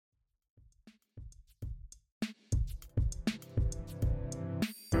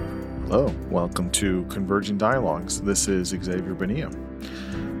Hello, welcome to Converging Dialogues. This is Xavier Bonilla.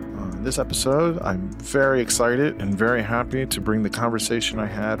 In this episode, I'm very excited and very happy to bring the conversation I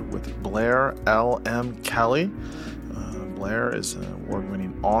had with Blair L.M. Kelley. Blair is an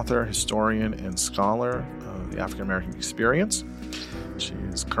award-winning author, historian, and scholar of the African American experience. She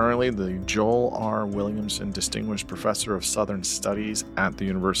is currently the Joel R. Williamson Distinguished Professor of Southern Studies at the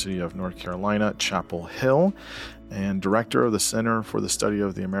University of North Carolina, Chapel Hill, and director of the Center for the Study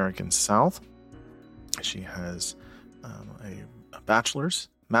of the American South. She has a bachelor's,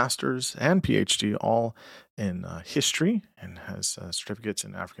 master's, and PhD all in history, and has certificates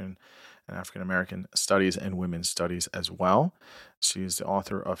in African American studies and women's studies as well. She is the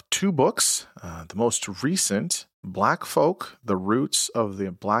author of 2 books. The most recent, Black Folk, The Roots of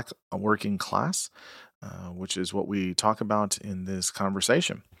the Black Working Class, which is what we talk about in this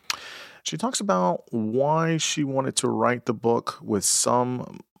conversation. She talks about why she wanted to write the book with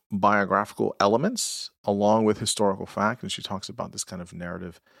some biographical elements along with historical fact, and she talks about this kind of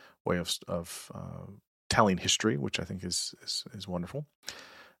narrative way of telling history, which I think is wonderful.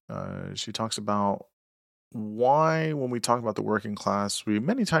 She talks about why, when we talk about the working class, we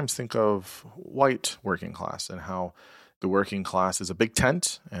many times think of white working class and how the working class is a big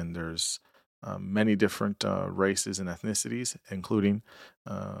tent, and there's many different races and ethnicities, including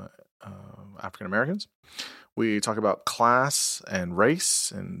African Americans. We talk about class and race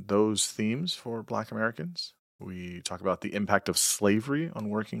and those themes for Black Americans. We talk about the impact of slavery on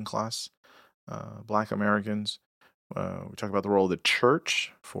working class Black Americans. We talk about the role of the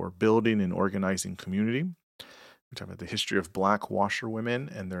church for building and organizing community. We talk about the history of Black washerwomen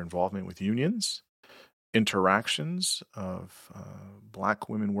and their involvement with unions, interactions of Black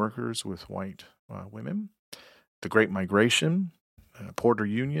women workers with white women, the Great Migration, Porter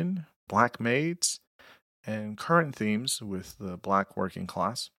Union, Black maids, and current themes with the Black working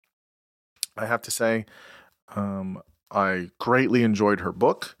class. I have to say, I greatly enjoyed her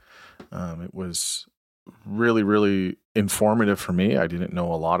book. It was really, really informative for me. I didn't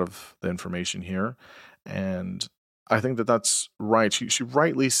know a lot of the information here. And I think that that's right. She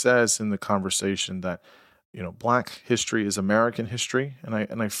rightly says in the conversation that, Black history is American history,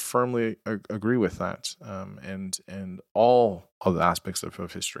 and I firmly agree with that, and all of the aspects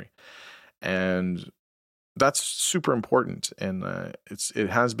of history, and that's super important. And it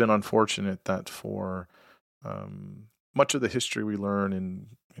has been unfortunate that for much of the history we learn in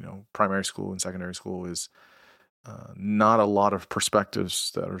primary school and secondary school is not a lot of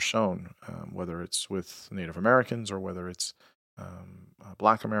perspectives that are shown, whether it's with Native Americans or whether it's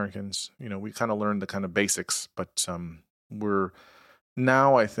Black Americans. We kind of learned the kind of basics, but we're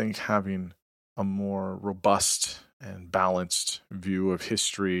now, I think, having a more robust and balanced view of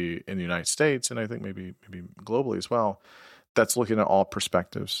history in the United States, and I think maybe globally as well, that's looking at all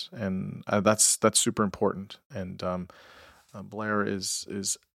perspectives, and that's super important. And Blair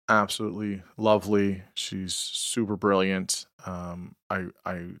is absolutely lovely. She's super brilliant.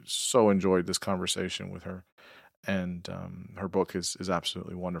 I so enjoyed this conversation with her, and her book is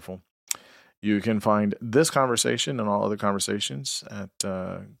absolutely wonderful. You can find this conversation and all other conversations at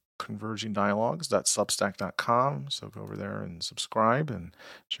convergingdialogues.substack.com. So go over there and subscribe and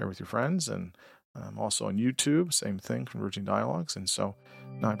share with your friends. And also on YouTube, same thing, Converging Dialogues. And so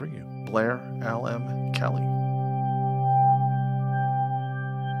now I bring you Blair L.M. Kelley.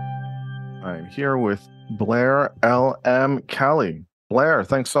 I'm here with Blair L.M. Kelley. Blair,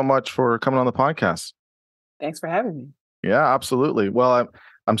 thanks so much for coming on the podcast. Thanks for having me. Yeah, absolutely. Well,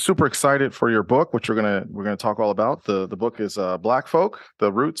 I'm super excited for your book, which we're gonna talk all about. The book is Black Folk,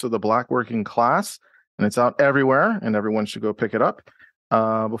 The Roots of the Black Working Class, and it's out everywhere, and everyone should go pick it up.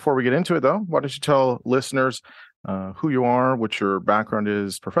 Before we get into it, though, why don't you tell listeners who you are, what your background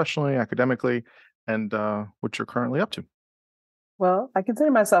is professionally, academically, and what you're currently up to? Well, I consider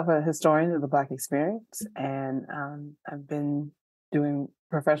myself a historian of the Black experience, and I've been doing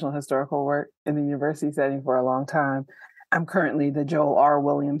professional historical work in the university setting for a long time. I'm currently the Joel R.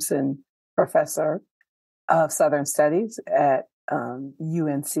 Williamson Professor of Southern Studies at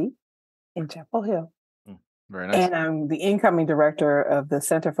UNC in Chapel Hill. Very nice. And I'm the incoming director of the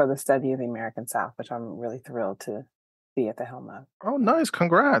Center for the Study of the American South, which I'm really thrilled to be at the helm of. Oh, nice.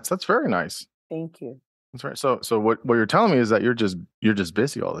 Congrats. That's very nice. Thank you. That's right. So what you're telling me is that you're just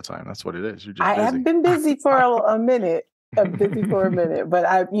busy all the time. That's what it is. You're just I busy. have been busy for a minute. I'm busy for a minute, but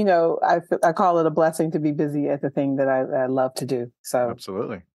I call it a blessing to be busy at the thing that I love to do. So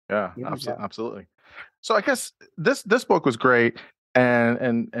absolutely, yeah, absolutely. So I guess this book was great,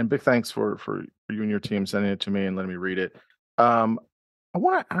 and big thanks for you and your team sending it to me and letting me read it. I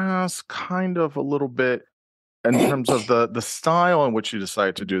want to ask kind of a little bit in terms of the style in which you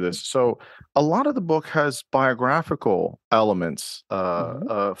decided to do this. So a lot of the book has biographical elements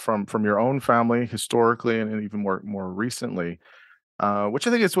Mhm. from your own family historically and even more recently, which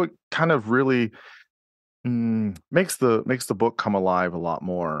I think is what kind of really makes the book come alive a lot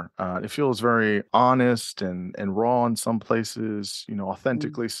more. It feels very honest and raw in some places, Mm,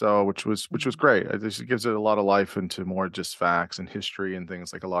 authentically so, which was mhm. great. It just gives it a lot of life into more just facts and history and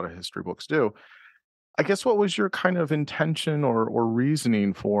things like a lot of history books do. I guess what was your kind of intention or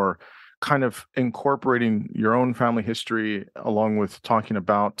reasoning for kind of incorporating your own family history along with talking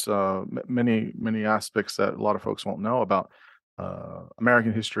about many aspects that a lot of folks won't know about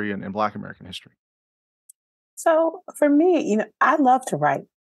American history and Black American history? So for me, I love to write,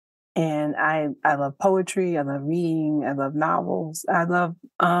 and I love poetry. I love reading. I love novels. I love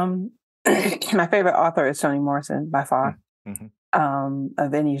my favorite author is Toni Morrison by Mm, far, mhm,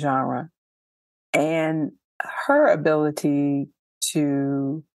 of any genre, and her ability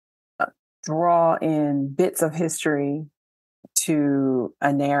to uh, draw in bits of history to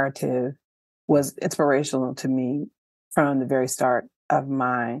a narrative was inspirational to me from the very start of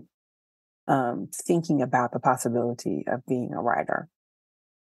my thinking about the possibility of being a writer.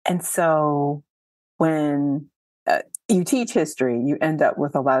 And so when you teach history, you end up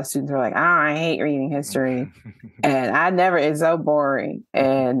with a lot of students who are like, oh, I hate reading history. mhm. And I never, it's so boring.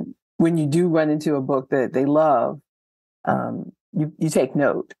 And when you do run into a book that they love, you take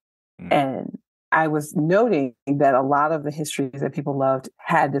note. Mm, And I was noting that a lot of the histories that people loved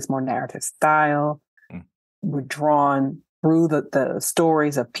had this more narrative style, mm, were drawn through the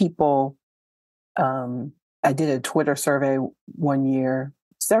stories of people. Um, I did a Twitter survey one year,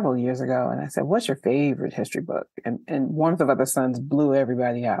 several years ago, and I said, "What's your favorite history book?" And Warmth of Other Suns blew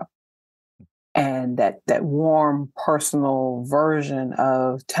everybody out. And that warm, personal version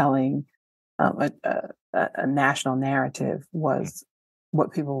of telling a national narrative mm, was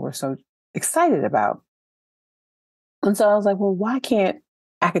what people were so excited about. And so I was like, well, why can't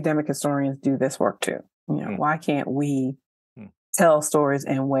academic historians do this work too? mm, Why can't we mm, tell stories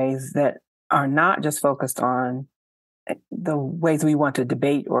in ways that are not just focused on the ways we want to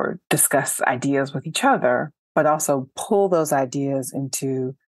debate or discuss ideas with each other, but also pull those ideas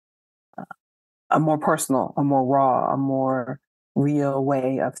into a more personal, a more raw, a more real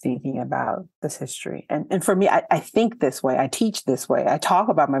way of thinking about this history. And for me, I think this way, I teach this way, I talk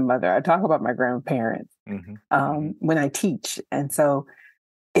about my mother, I talk about my grandparents mhm, mhm, when I teach. And so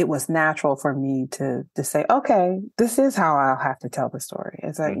it was natural for me to say, okay, this is how I'll have to tell the story.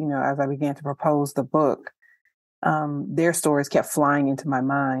 mm, As I began to propose the book, their stories kept flying into my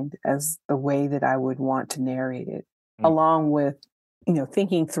mind as the way that I would want to narrate it, mm, along with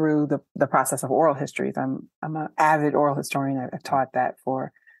thinking through the process of oral histories. I'm an avid oral historian. I've mm, taught that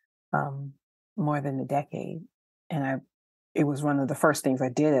for um, more than a decade, and it was one of the first things I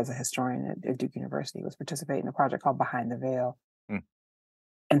did as a historian at Duke University was participate in a project called Behind the Veil, mm.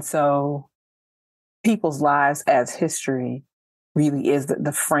 and so people's lives as history really is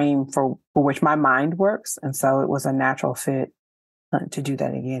the frame for which my mind works. And so it was a natural fit to do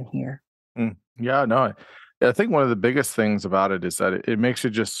that again here. Yeah, no, I think one of the biggest things about it is that it makes it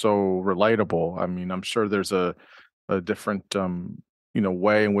just so relatable. I mean, I'm sure there's a different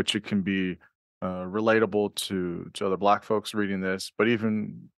way in which it can be relatable to other Black folks reading this, but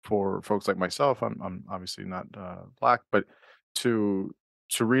even for folks like myself, I'm obviously not Black, but to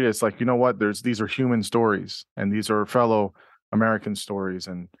to read it, it's like, you know what, these are human stories and these are fellow American stories,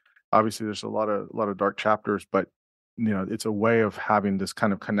 and obviously there's a lot of dark chapters, but it's a way of having this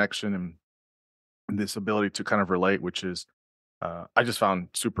kind of connection and this ability to kind of relate, which is I just found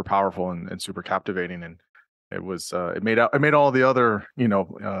super powerful and super captivating. And it made all the other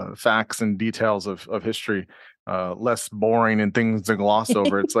facts and details of history less boring and things to gloss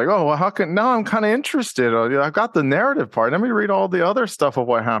over. It's like, oh, well, how can now I'm kind of interested. Yeah, I've got the narrative part. Let me read all the other stuff of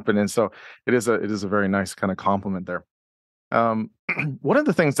what happened. And so it is a very nice kind of compliment there. Um, one of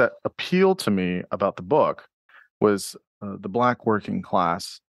the things that appealed to me about the book was the Black working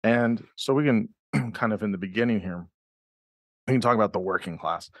class. And so we can kind of in the beginning here, we can talk about the working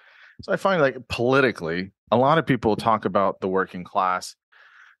class. So I find like politically, a lot of people talk about the working class,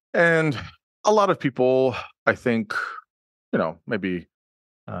 and a lot of people, I think, maybe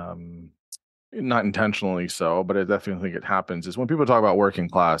um, not intentionally so, but I definitely think it happens. Is when people talk about working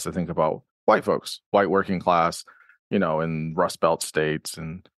class, I think about white folks, white working class, in Rust Belt states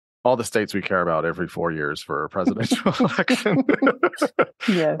and all the states we care about every 4 years for a presidential election,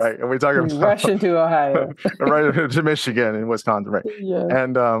 Yes. right? And we talk We rush about into Ohio. right to Michigan and Wisconsin, right? Yes,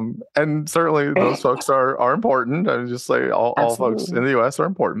 And certainly those folks are important. I just say all folks in absolutely. the U.S. are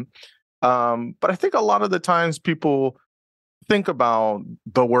important. But I think a lot of the times people think about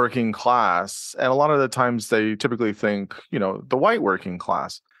the working class, and a lot of the times they typically think, the white working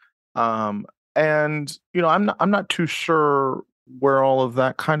class. Um, and I'm not too sure where all of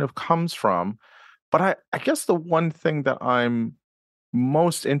that kind of comes from. But I guess the one thing that I'm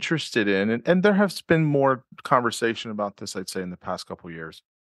most interested in, and there has been more conversation about this, I'd say, in the past couple of years.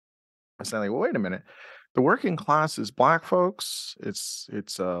 I say, like, well, wait a minute. The working class is black folks, it's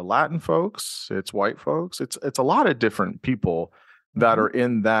Latin folks, it's white folks, it's a lot of different people that Hmm. are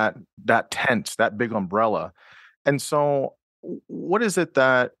in that tent, that big umbrella. And so, what is it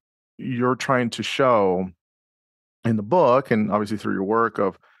that you're trying to show in the book, and obviously through your work,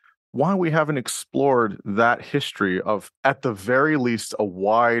 of why we haven't explored that history of, at the very least, a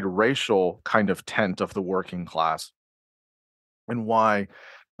wide racial kind of tent of the working class, and why,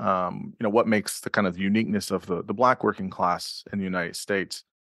 what makes the kind of uniqueness of the black working class in the United States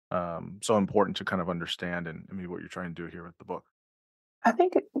so important to kind of understand, and maybe what you're trying to do here with the book. I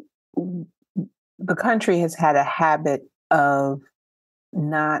think the country has had a habit of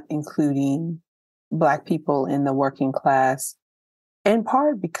not including Black people in the working class, in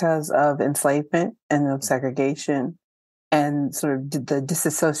part because of enslavement and of segregation and sort of the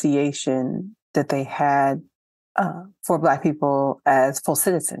disassociation that they had for Black people as full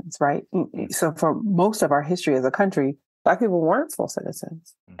citizens, right? Mm, So for most of our history as a country, Black people weren't full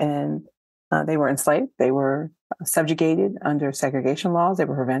citizens, mm, and they were enslaved. They were subjugated under segregation laws. They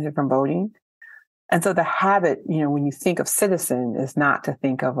were prevented from voting. And so the habit, when you think of citizen, is not to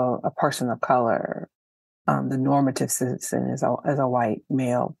think of a person of color. The normative citizen is a white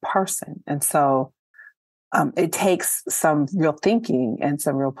male person. And so it takes some real thinking and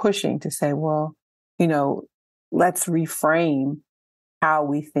some real pushing to say, well, you know, let's reframe how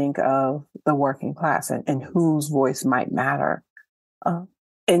we think of the working class and whose voice might matter. Uh,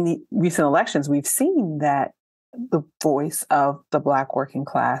 in the recent elections, we've seen that the voice of the Black working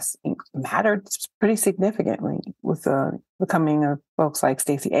class mattered pretty significantly with the coming of folks like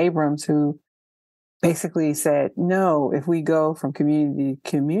Stacey Abrams, who basically said, no, if we go from community to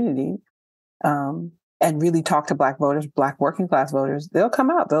community, and really talk to Black voters, Black working class voters, they'll come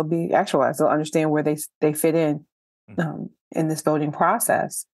out, they'll be actualized, they'll understand where they fit in this voting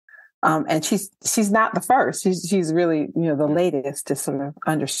process. And she's not the first. She's really, the yeah. latest to sort of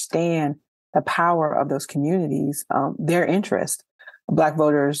understand the power of those communities, their interest. Black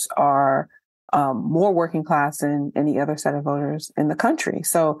voters are more working class than any other set of voters in the country.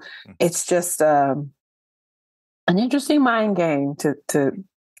 So Mm, it's just an interesting mind game to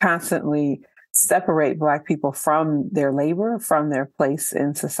constantly separate Black people from their labor, from their place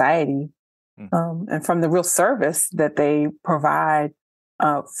in society, mm, and from the real service that they provide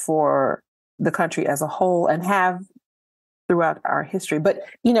for the country as a whole and have throughout our history. But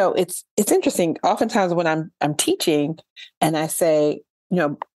it's interesting. Oftentimes when I'm teaching and I say,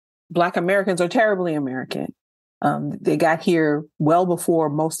 Black Americans are terribly American. They got here well before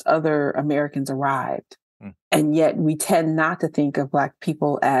most other Americans arrived. mm, And yet we tend not to think of Black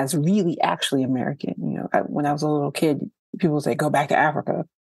people as really actually American. When I was a little kid, people would say, go back to Africa,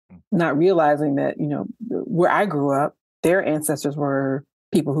 mm, not realizing that, where I grew up, their ancestors were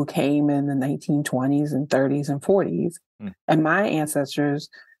people who came in the 1920s and 30s and 40s. mm, And my ancestors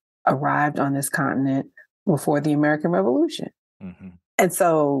arrived on this continent before the American Revolution. mhm, And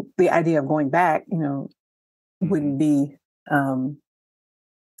so the idea of going back, mhm, wouldn't be um,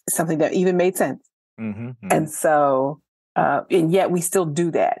 something that even made sense. mhm, And mhm, so, and yet we still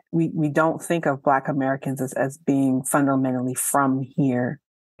do that. We don't think of Black Americans as being fundamentally from here.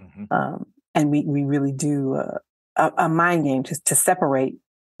 mhm. Um, and we really do a mind game to separate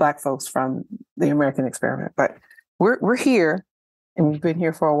Black folks from the American experiment. But we're here, and we've been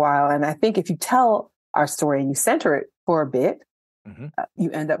here for a while. And I think if you tell our story and you center it for a bit, Mhm,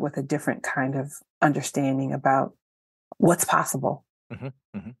 you end up with a different kind of understanding about what's possible. mhm,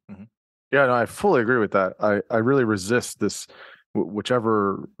 mhm, mhm. Yeah, no, I fully agree with that. I really resist this,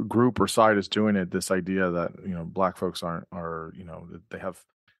 whichever group or side is doing it, this idea that, black folks are, that they have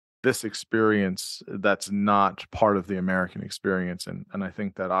this experience that's not part of the American experience. And I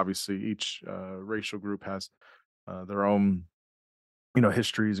think that obviously each racial group has their own,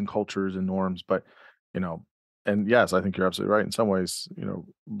 histories and cultures and norms. But, you know, and yes, I think you're absolutely right. In some ways,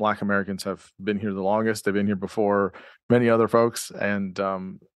 Black Americans have been here the longest. They've been here before many other folks, and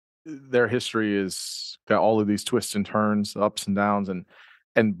their history is got all of these twists and turns, ups and downs,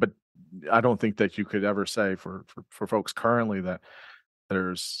 but I don't think that you could ever say for folks currently that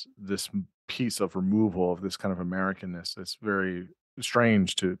there's this piece of removal of this kind of Americanness. It's very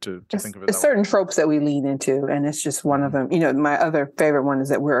strange to think of it There's that way. certain tropes that we lean into, and it's just one of them. My other favorite one is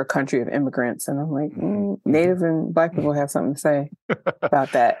that we're a country of immigrants, and I'm like, Native and Black people have something to say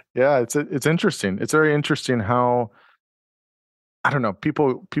about that. Yeah, it's interesting. It's very interesting how, I don't know,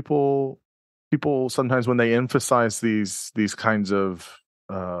 people sometimes when they emphasize these kinds of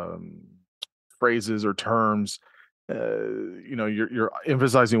um, phrases or terms, you're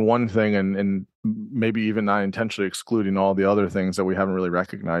emphasizing one thing and maybe even not intentionally excluding all the other things that we haven't really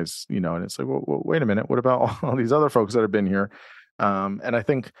recognized, and it's like, well, wait a minute, what about all these other folks that have been here? And I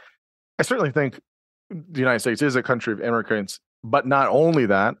certainly think the United States is a country of immigrants, but not only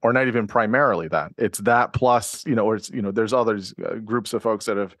that, or not even primarily that. It's that plus, or it's, there's others groups of folks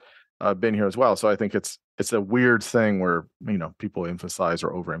that have been here as well. So I think it's a weird thing where people emphasize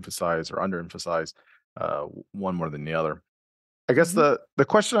or overemphasize or underemphasize one more than the other. I guess the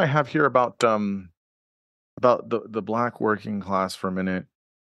question I have here about the Black working class for a minute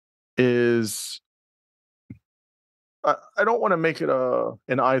is, I don't want to make it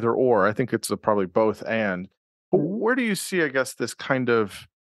an either or. I think it's probably both and. Where do you see, I guess, this kind of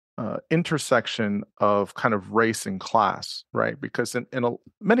intersection of kind of race and class, right? Because in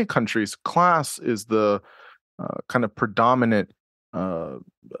many countries, class is the kind of predominant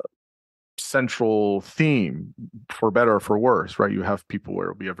central theme, for better or for worse, right? You have people where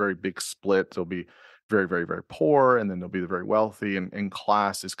it'll be a very big split. They'll be very, very, very poor, and then they'll be the very wealthy, and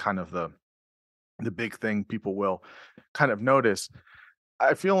class is kind of the big thing people will kind of notice.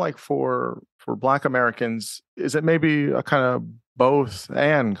 I feel like for Black Americans, is it maybe a kind of both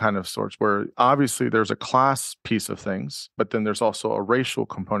and kind of sorts, where obviously there's a class piece of things, but then there's also a racial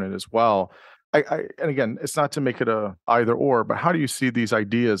component as well. And again, it's not to make it a either or, but how do you see these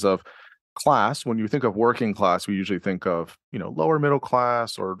ideas of class? When you think of working class, we usually think of lower middle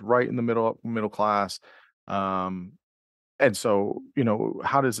class or right in the middle class. And so,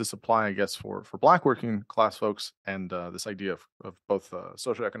 how does this apply, I guess, for Black working class folks and this idea of both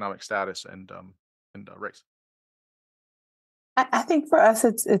socioeconomic status and race? I think for us,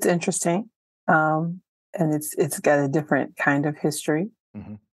 it's interesting, and it's got a different kind of history.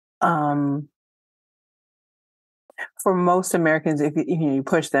 For most Americans, if you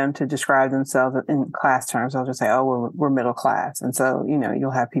push them to describe themselves in class terms, they'll just say, "Oh, we're middle class," and so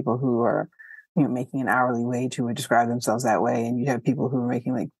you'll have people who are making an hourly wage who would describe themselves that way, and you have people who are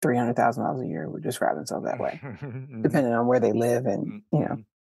making like $300,000 a year who would describe themselves that way, depending on where they live and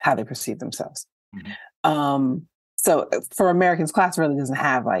how they perceive themselves. So for Americans, class really doesn't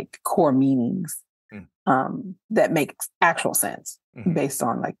have like core meanings that make actual sense based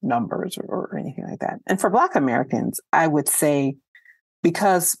on like numbers or anything like that. And for Black Americans, I would say,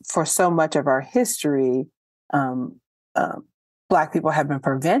 because for so much of our history, Black people have been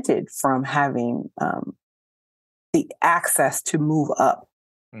prevented from having the access to move up,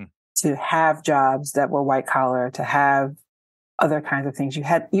 to have jobs that were white collar, to have other kinds of things.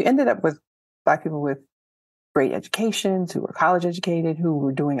 You ended up with Black people with great educations, who were college educated, who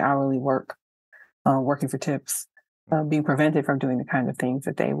were doing hourly work, working for tips, being prevented from doing the kind of things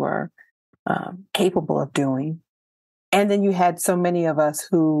that they were capable of doing. And then you had so many of us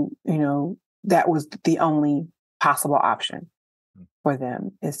who, that was the only possible option for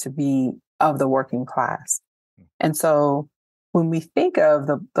them, is to be of the working class. And so when we think of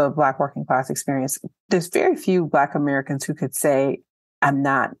the Black working class experience, there's very few Black Americans who could say, I'm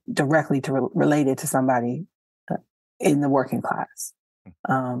not directly related to somebody in the working class.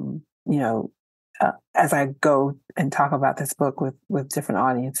 As I go and talk about this book with different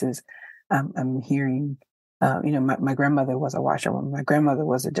audiences, I'm hearing, my grandmother was a washerwoman. My grandmother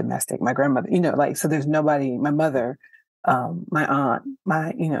was a domestic. My grandmother, so there's nobody, my mother, my aunt,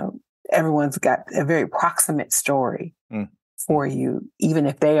 everyone's got a very proximate story for you, even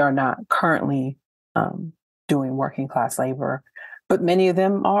if they are not currently doing working class labor, but many of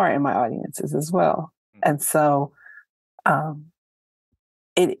them are in my audiences as well. And so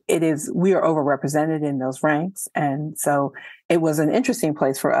we are overrepresented in those ranks. And so it was an interesting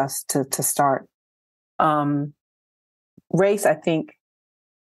place for us to start. Race, I think,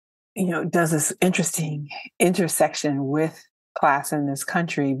 does this interesting intersection with class in this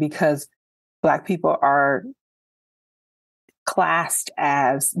country, because Black people are classed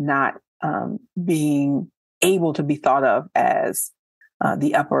as not being able to be thought of as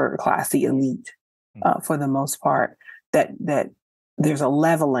the upper class, the elite, for the most part, that there's a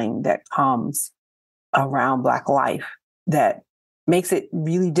leveling that comes around Black life that makes it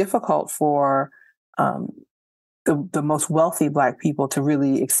really difficult for the most wealthy Black people to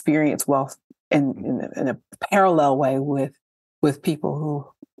really experience wealth in a parallel way with people who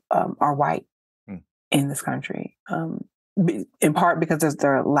are white in this country. in part because there's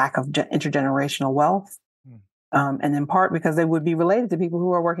their lack of intergenerational wealth, and in part because they would be related to people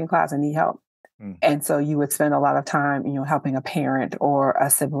who are working class and need help. And so you would spend a lot of time, helping a parent or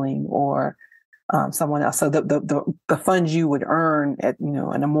a sibling or someone else. So the funds you would earn at,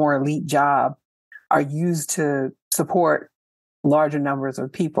 in a more elite job are used to support larger numbers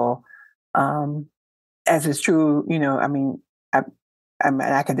of people. As is true, I'm an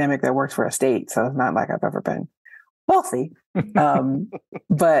academic that works for a state, so it's not like I've ever been wealthy.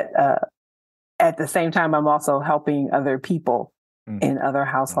 But at the same time, I'm also helping other people in other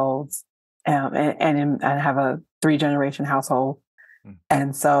households. And I have a 3-generation household.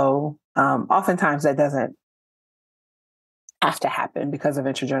 And so oftentimes that doesn't have to happen because of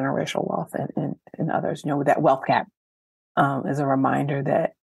intergenerational wealth and others. With that wealth gap is a reminder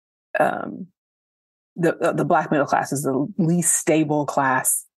that the Black middle class is the least stable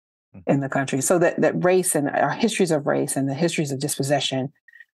class in the country. So that race and our histories of race and the histories of dispossession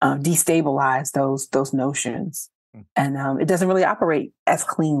destabilize those notions. And it doesn't really operate as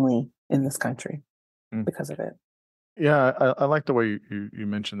cleanly in this country because of it. Yeah, I like the way you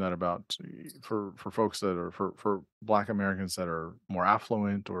mentioned that about for folks that are for Black Americans that are more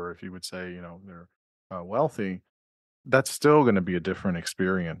affluent, or if you would say, they're wealthy, that's still going to be a different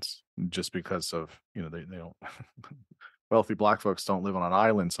experience just because of, they don't wealthy Black folks don't live on an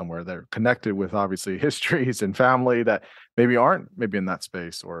island somewhere. They're connected with obviously histories and family that maybe aren't maybe in that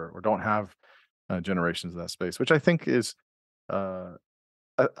space or don't have generations of that space, which I think is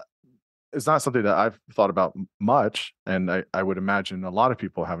it's not something that I've thought about much, and I would imagine a lot of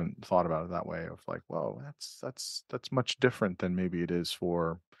people haven't thought about it that way. Of like, whoa, that's much different than maybe it is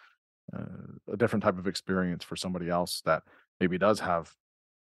for a different type of experience for somebody else that maybe does have,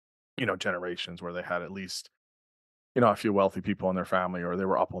 generations where they had at least, a few wealthy people in their family, or they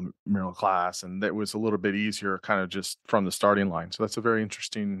were upper middle class, and it was a little bit easier, kind of just from the starting line. So that's a very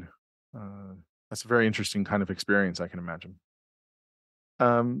interesting kind of experience, I can imagine.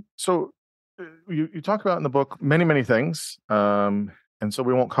 So you talk about in the book many things, and so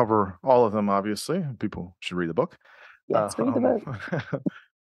we won't cover all of them. Obviously, people should read the book. Yes, read the book.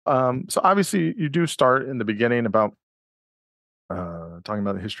 So obviously, you do start in the beginning about talking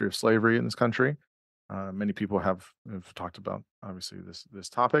about the history of slavery in this country. Many people have talked about obviously this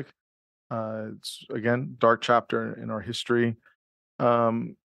topic. It's again dark chapter in our history.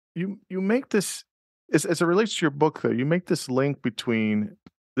 You make this as it relates to your book, though. You make this link between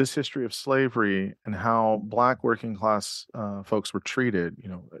this history of slavery and how Black working class folks were treated,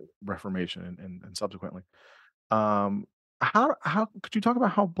 Reformation and subsequently. How could you talk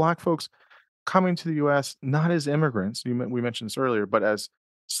about how Black folks coming to the U.S. not as immigrants, we mentioned this earlier, but as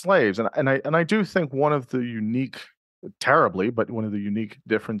slaves, and I do think one of the unique, terribly, but one of the unique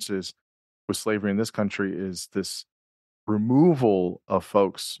differences with slavery in this country is this removal of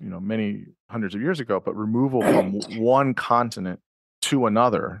folks, many hundreds of years ago, but removal from one continent to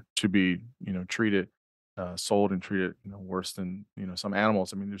another to be, treated, sold and treated, worse than, some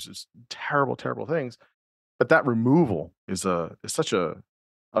animals. I mean, there's just terrible, terrible things. But that removal is such a,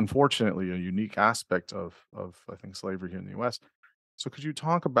 unfortunately, a unique aspect of I think slavery here in the U.S. So could you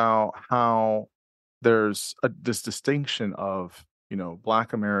talk about how there's this distinction of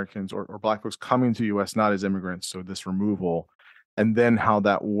Black Americans or Black folks coming to the U.S. not as immigrants, so this removal, and then how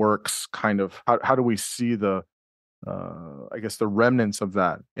that works? Kind of how do we see the I guess the remnants of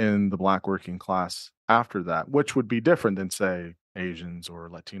that in the Black working class after that, which would be different than say Asians or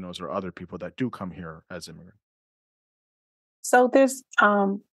Latinos or other people that do come here as immigrants? So there's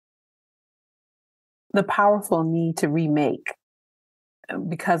the powerful need to remake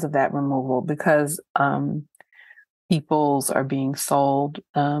because of that removal, because peoples are being sold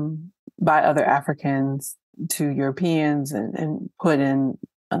by other Africans to Europeans and put in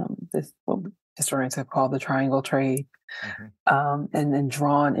this, what historians have called the triangle trade, and then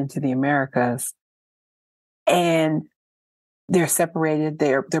drawn into the Americas. And they're separated.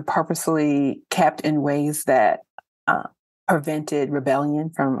 They're purposely kept in ways that prevented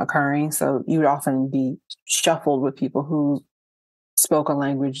rebellion from occurring. So you would often be shuffled with people who spoke a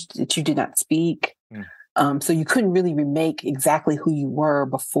language that you did not speak. So you couldn't really remake exactly who you were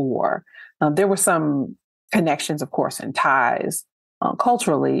before. There were some connections, of course, and ties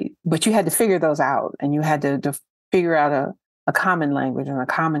culturally, but you had to figure those out, and you had to figure out a common language and a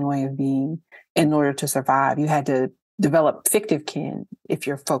common way of being in order to survive. You had to develop fictive kin if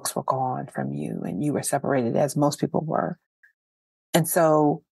your folks were gone from you and you were separated, as most people were. And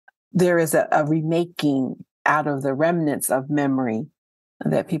so there is a remaking out of the remnants of memory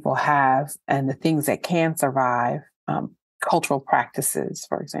that people have and the things that can survive. Cultural practices,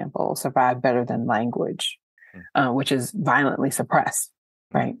 for example, survive better than language. which is violently suppressed,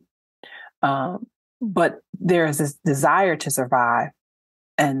 right? But there is this desire to survive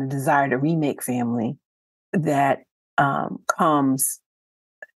and the desire to remake family that comes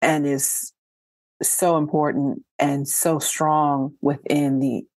and is so important and so strong within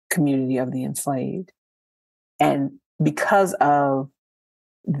the community of the enslaved. And because of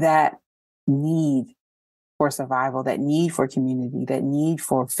that need for survival, that need for community, that need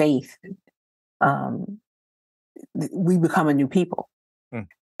for faith, we become a new people.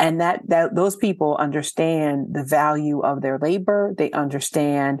 And that those people understand the value of their labor. They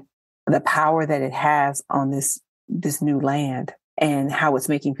understand the power that it has on this new land and how it's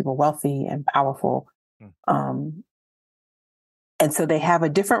making people wealthy and powerful. And so they have a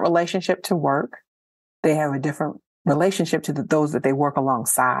different relationship to work. They have a different relationship to those that they work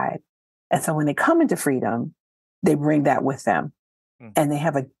alongside. And so when they come into freedom, they bring that with them. And they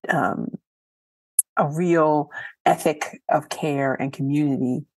have a real ethic of care and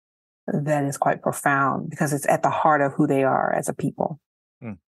community that is quite profound because it's at the heart of who they are as a people.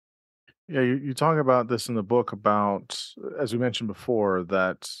 Yeah, you talk about this in the book about, as we mentioned before,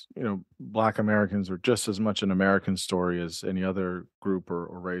 that Black Americans are just as much an American story as any other group or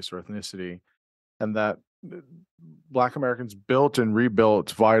race or ethnicity, and that Black Americans built and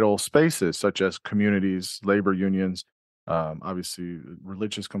rebuilt vital spaces such as communities, labor unions, obviously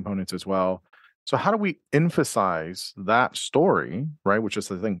religious components as well. So how do we emphasize that story, right? Which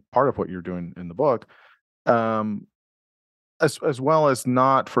is, I think, part of what you're doing in the book, as well as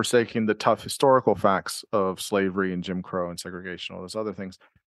not forsaking the tough historical facts of slavery and Jim Crow and segregation, all those other things.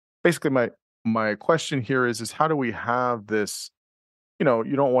 Basically, my question here is how do we have this? You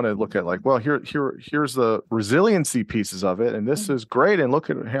don't want to look at like, well, here's the resiliency pieces of it, and this is great, and look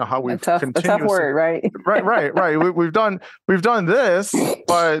at how we've a tough word, right? right. We've done this,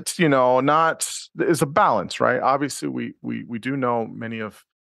 but not. It's a balance, right? Obviously, we do know many of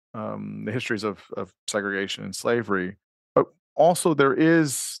the histories of segregation and slavery, but also there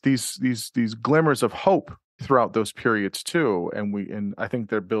is these glimmers of hope throughout those periods too, and I think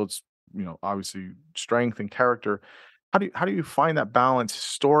that builds obviously strength and character. How do you find that balance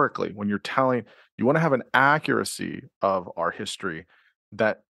historically when you're telling, you want to have an accuracy of our history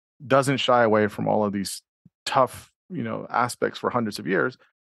that doesn't shy away from all of these tough, aspects for hundreds of years,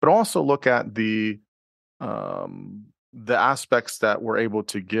 but also look at the aspects that we're able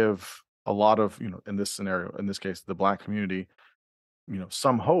to give a lot of, in this scenario, in this case, the Black community,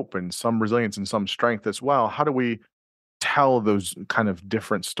 some hope and some resilience and some strength as well. How do we tell those kind of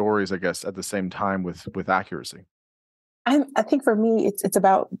different stories, I guess, at the same time with accuracy? I think for me, it's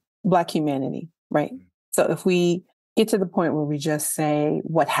about Black humanity, right? So if we get to the point where we just say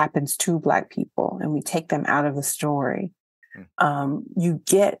what happens to Black people and we take them out of the story, you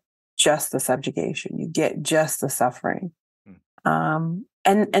get just the subjugation, you get just the suffering, and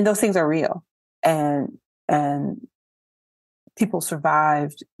those things are real, and people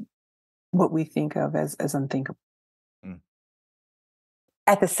survived what we think of as unthinkable.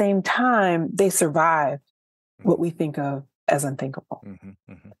 At the same time, they survived what we think of as unthinkable.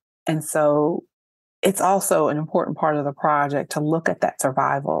 And so it's also an important part of the project to look at that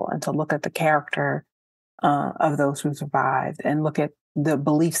survival and to look at the character of those who survived and look at the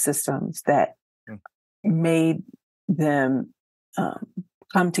belief systems that made them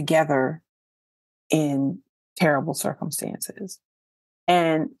come together in terrible circumstances.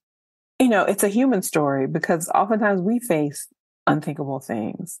 And, it's a human story because oftentimes we face unthinkable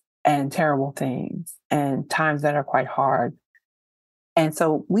things and terrible things and times that are quite hard. And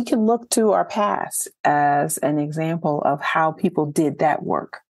so we can look to our past as an example of how people did that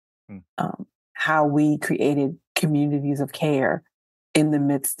work, how we created communities of care in the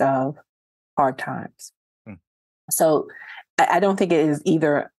midst of hard times. So I don't think it is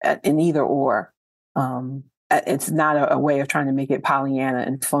either an either or. It's not a way of trying to make it Pollyanna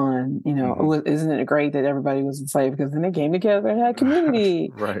and fun. Isn't it great that everybody was enslaved because then they came together and had community?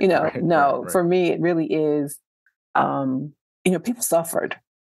 Right. For me, it really is. People suffered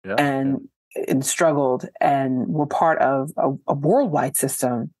and struggled and were part of a worldwide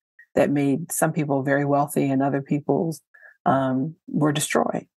system that made some people very wealthy and other people's were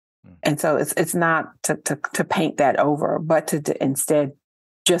destroyed. And so it's not to paint that over, but to instead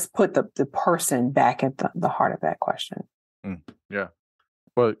just put the person back at the heart of that question. Yeah.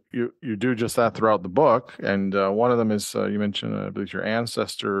 Well, you do just that throughout the book. And one of them is, you mentioned, I believe, your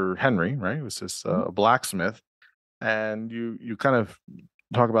ancestor, Henry, right? It was this blacksmith. And you kind of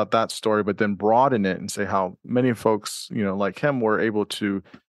talk about that story, but then broaden it and say how many folks, like him, were able to,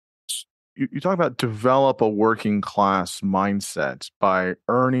 you talk about develop a working class mindset by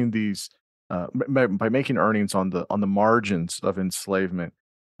earning these by making earnings on the margins of enslavement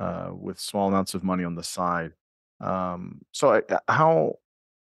with small amounts of money on the side. How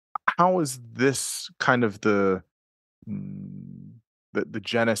is this kind of mm, the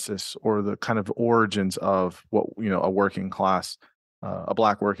genesis or the kind of origins of what a working class, a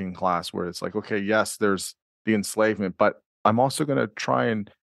black working class, where it's like, okay, yes, there's the enslavement, but I'm also going to try and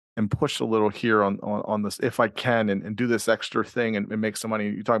push a little here on this if I can, and do this extra thing and make some money.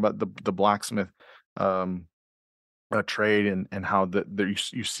 You talk about the blacksmith um, trade, and how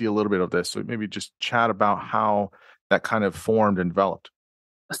you see a little bit of this. So maybe just chat about how that kind of formed and developed.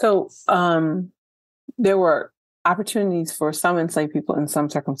 So there were opportunities for some enslaved people in some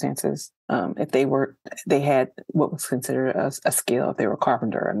circumstances. If they had what was considered a skill, if they were a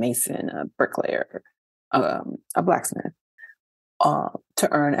carpenter, a mason, a bricklayer, a blacksmith,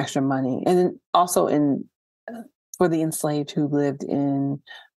 to earn extra money. And then also for the enslaved who lived in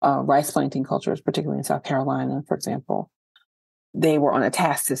rice planting cultures, particularly in South Carolina, for example, they were on a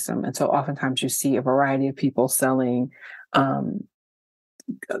task system. And so oftentimes you see a variety of people selling um,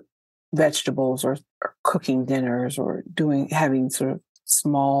 vegetables or cooking dinners or having sort of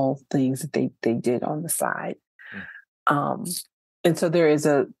small things that they did on the side. And so there is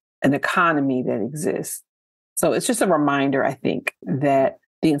an economy that exists. So it's just a reminder, I think, that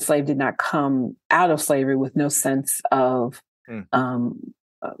the enslaved did not come out of slavery with no sense of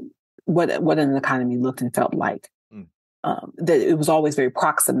what an economy looked and felt like. That it was always very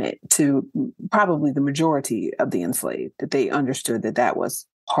proximate to probably the majority of the enslaved, that they understood that was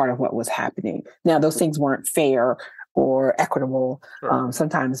part of what was happening. Now, those things weren't fair or equitable. Sure.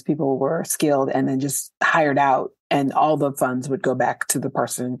 Sometimes people were skilled and then just hired out, and all the funds would go back to the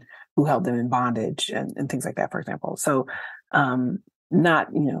person who held them in bondage and things like that, for example. So not,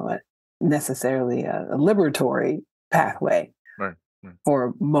 necessarily a liberatory pathway. Right.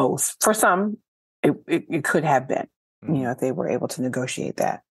 For most. For some, it could have been, if they were able to negotiate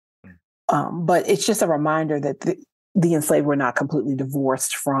that. But it's just a reminder that the enslaved were not completely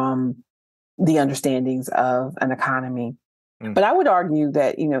divorced from the understandings of an economy. But I would argue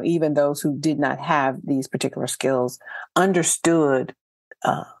that, even those who did not have these particular skills understood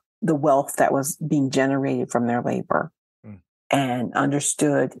the wealth that was being generated from their labor, and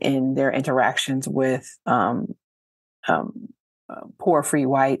understood in their interactions with poor free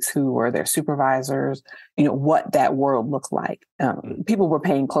whites who were their supervisors, what that world looked like. People were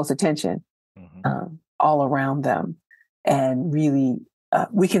paying close attention all around them. And really,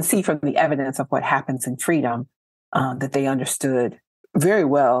 we can see from the evidence of what happens in freedom that they understood very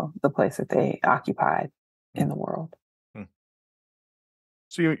well the place that they occupied in the world.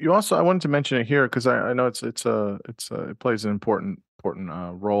 So you also, I wanted to mention it here because I know it plays an important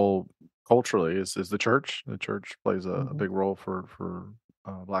role culturally. Is the church? The church plays a big role for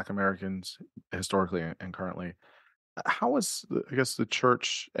Black Americans historically and currently. How is I guess the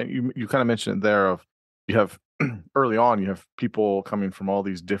church? And you kind of mentioned it there of you have early on you have people coming from all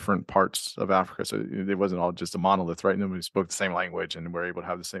these different parts of Africa, so it wasn't all just a monolith, right? Nobody spoke the same language and we're able to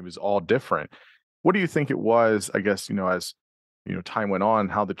have the same. It was all different. What do you think it was? I guess as time went on,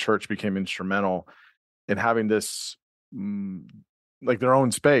 how the church became instrumental in having this, like their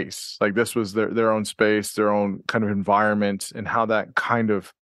own space, like this was their own space, their own kind of environment, and how that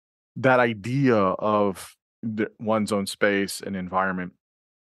idea of one's own space and environment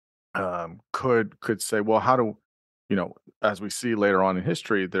could say, well, how do, as we see later on in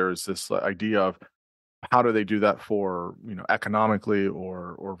history, there's this idea of how do they do that for, economically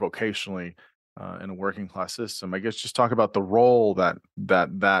or vocationally, in a working class system. I guess just talk about the role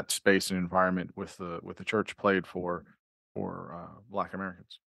that space and environment with the church played for Black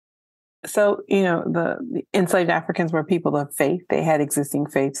Americans. So, the enslaved Africans were people of faith. They had existing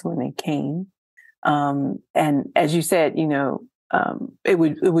faiths when they came. And as you said, it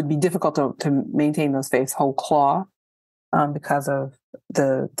would be difficult to maintain those faiths whole cloth because of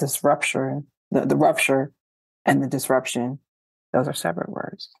the disruption, the rupture and the disruption. Those are separate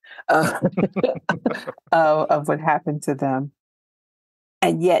words of what happened to them.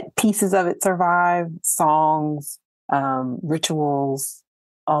 And yet pieces of it survive, songs, rituals,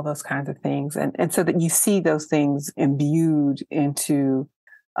 all those kinds of things. And so that you see those things imbued into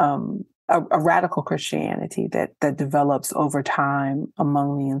a radical Christianity that develops over time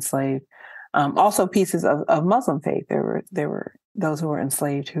among the enslaved. Also pieces of Muslim faith. There were those who were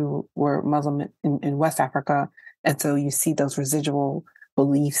enslaved who were Muslim in West Africa. And so you see those residual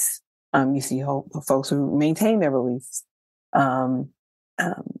beliefs. You see folks who maintain their beliefs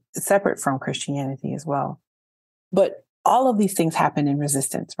separate from Christianity as well. But all of these things happen in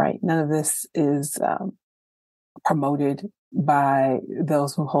resistance, right? None of this is promoted by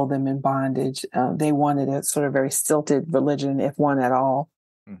those who hold them in bondage. They wanted a sort of very stilted religion, if one at all,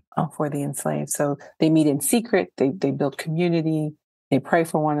 for the enslaved. So they meet in secret. They build community. They pray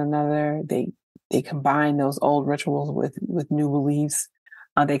for one another. They combine those old rituals with new beliefs.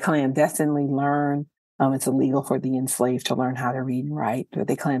 They clandestinely learn. It's illegal for the enslaved to learn how to read and write, but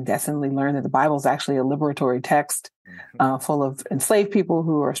they clandestinely learn that the Bible is actually a liberatory text full of enslaved people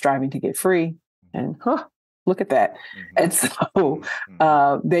who are striving to get free. And look at that. And so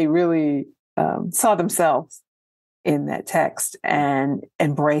they really saw themselves in that text and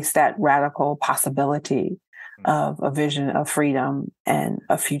embraced that radical possibility of a vision of freedom and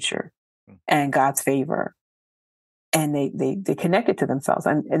a future and God's favor. And they connect it to themselves,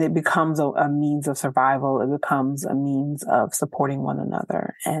 and it becomes a means of survival. It becomes a means of supporting one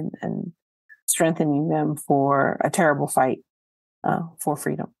another and strengthening them for a terrible fight for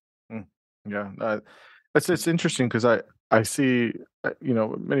freedom. Yeah, it's interesting because I see,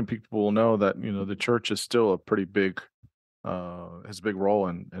 many people will know that the church is still a pretty big has a big role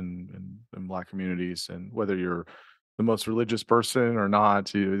in Black communities, and whether you're the most religious person or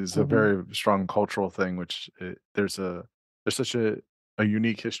not is a very strong cultural thing, which there's such a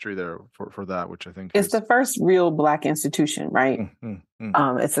unique history there for that, which I think it's the first real Black institution, right?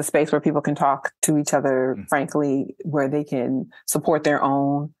 It's a space where people can talk to each other frankly, where they can support their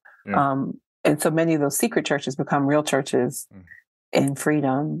own. And so many of those secret churches become real churches in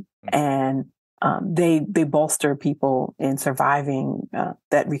freedom, and they bolster people in surviving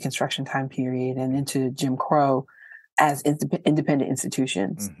that Reconstruction time period and into Jim Crow as independent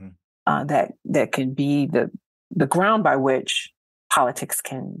institutions that can be the ground by which politics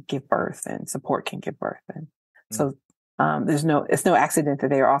can give birth and support can give birth. And so it's no accident that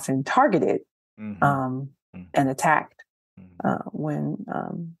they are often targeted and attacked when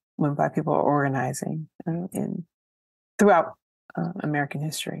Black people are organizing throughout American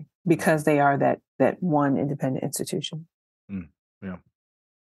history, because they are that one independent institution. Yeah.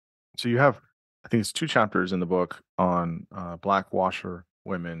 So you have, I think it's 2 chapters in the book on Black washer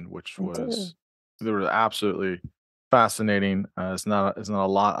women, which they were absolutely fascinating. It's not a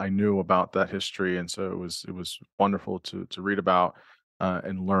lot I knew about that history, and so it was wonderful to read about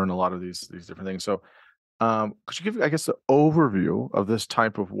and learn a lot of these different things. So could you give, I guess, the overview of this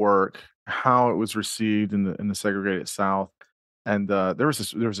type of work, how it was received in the segregated South? And there was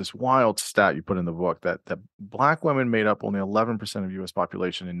this wild stat you put in the book that Black women made up only 11% of U.S.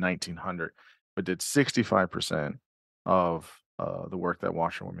 population in 1900, but did 65% of the work that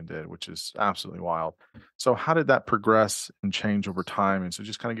washerwomen did, which is absolutely wild. So how did that progress and change over time? And so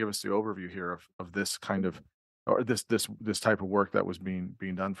just kind of give us the overview here of this kind of, or this type of work that was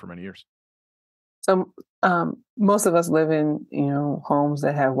being done for many years. So most of us live in homes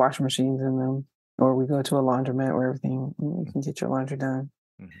that have washing machines in them, or we go to a laundromat where everything you can get your laundry done.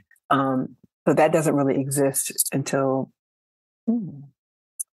 But that doesn't really exist until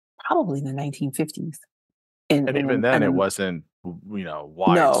probably the 1950s. And even then, it wasn't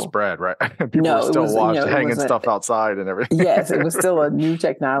widespread, right? People were still hanging stuff outside and everything. Yes, it was still a new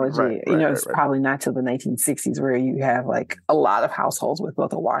technology. It's probably not till the 1960s where you have like a lot of households with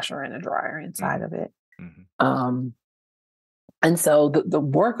both a washer and a dryer inside of it. And so the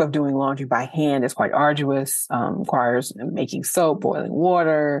work of doing laundry by hand is quite arduous, requires making soap, boiling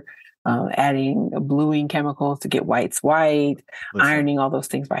water, adding bluing chemicals to get whites white, ironing all those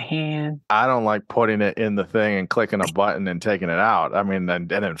things by hand. I don't like putting it in the thing and clicking a button and taking it out. I mean, and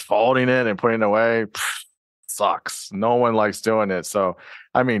then folding it and putting it away sucks. No one likes doing it. So,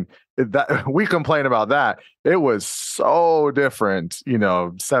 I mean, that we complain about that. It was so different,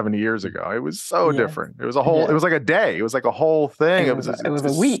 70 years ago. It was so different. It was a whole. It was like a day. It was like a whole thing. It was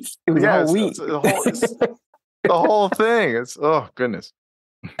a week. It was a whole week. The whole thing. It's goodness.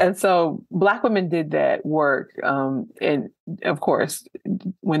 And so Black women did that work. And of course,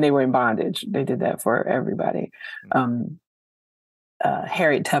 when they were in bondage, they did that for everybody.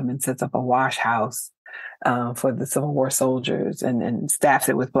 Harriet Tubman sets up a wash house for the Civil War soldiers and staffs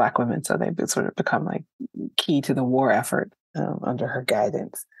it with Black women. So they sort of become like key to the war effort under her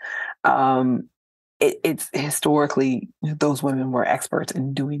guidance. It's historically, those women were experts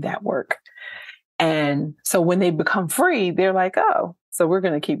in doing that work. And so when they become free, they're like, oh, so we're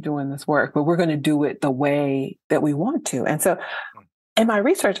going to keep doing this work, but we're going to do it the way that we want to. And so in my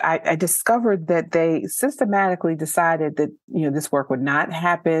research, I discovered that they systematically decided that, this work would not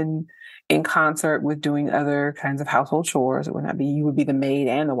happen in concert with doing other kinds of household chores. It would not be, you would be the maid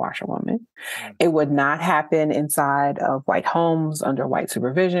and the washerwoman. It would not happen inside of white homes under white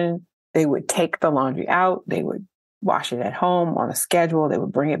supervision. They would take the laundry out. They would wash it at home on a schedule. They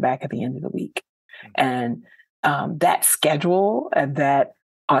would bring it back at the end of the week. And that schedule and that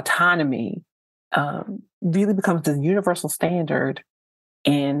autonomy really becomes the universal standard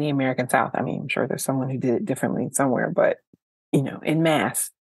in the American South. I mean, I'm sure there's someone who did it differently somewhere, but in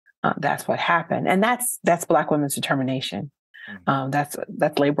mass, that's what happened, and that's Black women's determination. That's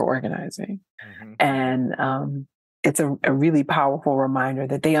labor organizing, and it's a really powerful reminder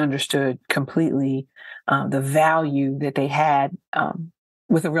that they understood completely the value that they had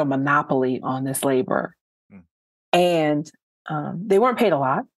with a real monopoly on this labor, and they weren't paid a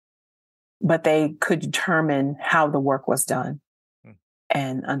lot, but they could determine how the work was done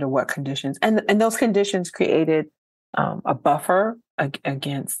and under what conditions. And those conditions created a buffer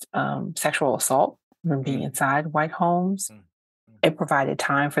against sexual assault from being inside white homes. It provided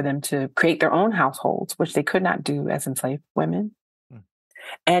time for them to create their own households, which they could not do as enslaved women.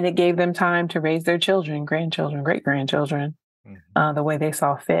 And it gave them time to raise their children, grandchildren, great-grandchildren, the way they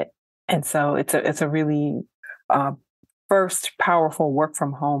saw fit. And so it's a really first powerful work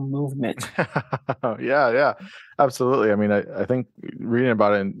from home movement. Yeah, absolutely. I mean, I think reading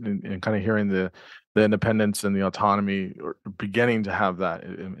about it and kind of hearing the independence and the autonomy, or beginning to have that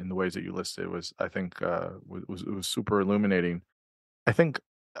in the ways that you listed, was, I think, was super illuminating. I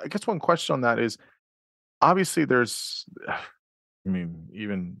guess one question on that is, obviously there's, I mean,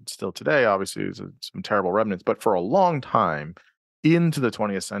 even still today, obviously there's some terrible remnants, but for a long time into the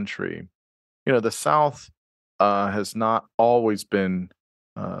 20th century, the South has not always been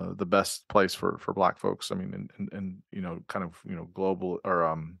the best place for Black folks. I mean, and kind of global,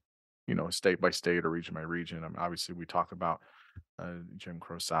 or state by state or region by region. I mean, obviously we talk about Jim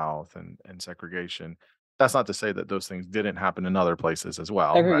Crow South and segregation. That's not to say that those things didn't happen in other places as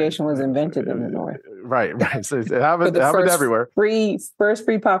well. Segregation was invented in the North. Right. So it happened everywhere. First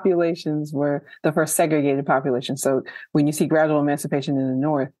free populations were the first segregated population. So when you see gradual emancipation in the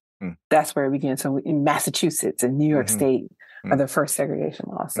North, that's where it began. So in Massachusetts and New York State are the first segregation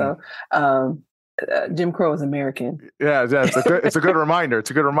laws. So Jim Crow is American. Yeah, it's a good reminder.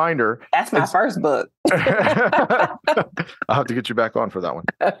 It's a good reminder. That's my first book. I'll have to get you back on for that one.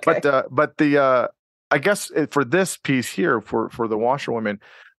 Okay. But the I guess for this piece here, for the washerwomen,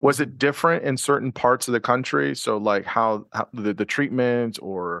 was it different in certain parts of the country? So like how the treatment,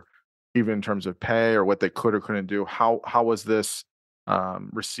 or even in terms of pay, or what they could or couldn't do, how was this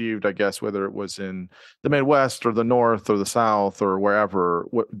received, I guess, whether it was in the Midwest or the North or the South or wherever?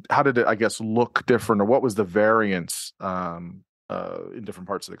 How did it, I guess, look different, or what was the variance in different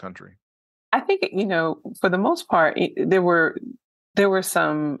parts of the country? I think, for the most part, there were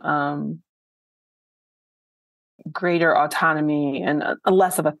some greater autonomy and a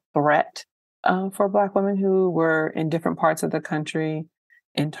less of a threat for Black women who were in different parts of the country,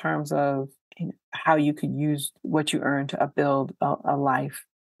 in terms of how you could use what you earned to upbuild a life.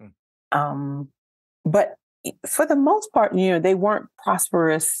 But for the most part, they weren't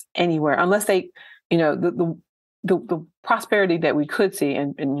prosperous anywhere, unless they, the prosperity that we could see,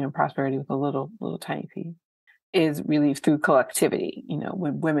 and prosperity with a little tiny p, is really through collectivity.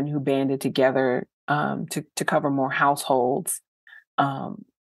 When women who banded together to cover more households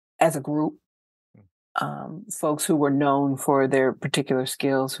as a group. Folks who were known for their particular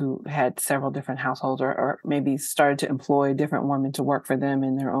skills, who had several different households, or maybe started to employ different women to work for them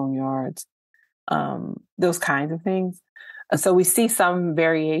in their own yards, those kinds of things. So we see some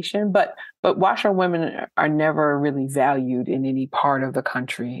variation, but washerwomen are never really valued in any part of the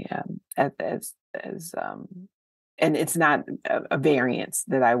country as and it's not a variance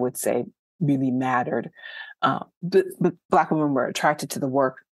that I would say really mattered. But Black women were attracted to the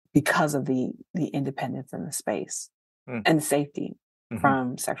work because of the independence and the space and the safety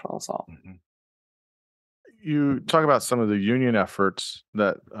from sexual assault. You talk about some of the union efforts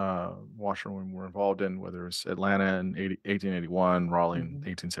that washerwomen were involved in, whether it's Atlanta in 1881, Raleigh in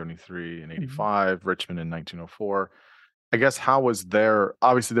 1873 and 85, Richmond in 1904. I guess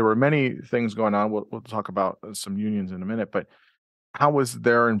obviously there were many things going on. We'll talk about some unions in a minute, but how was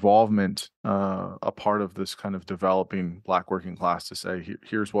their involvement a part of this kind of developing Black working class to say,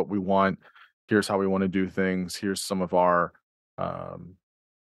 here's what we want, here's how we want to do things, here's some of our, I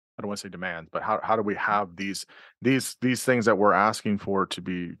don't want to say demands, but how do we have these things that we're asking for to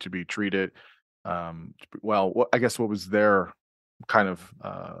be treated well? I guess what was their kind of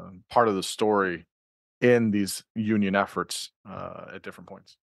part of the story in these union efforts at different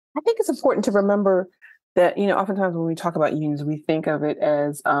points? I think it's important to remember that, oftentimes when we talk about unions, we think of it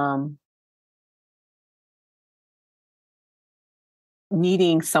as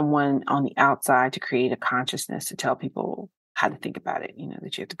needing someone on the outside to create a consciousness to tell people how to think about it.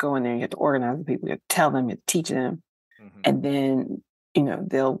 That you have to go in there, you have to organize the people, you have to tell them, you have to teach them, and then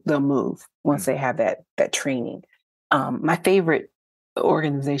they'll move once they have that training. My favorite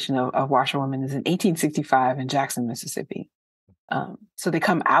organization of washerwomen is in 1865 in Jackson, Mississippi. So they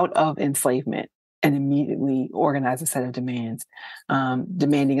come out of enslavement and immediately organize a set of demands,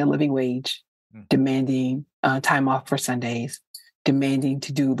 demanding a living wage, demanding time off for Sundays, demanding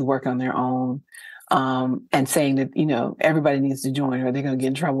to do the work on their own, and saying that, everybody needs to join or they're going to get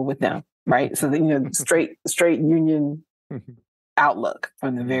in trouble with them. Right. So that, straight union outlook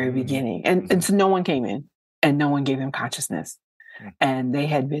from the very beginning. And so no one came in and no one gave them consciousness. And they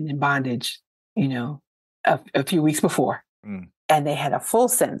had been in bondage, a few weeks before. And they had a full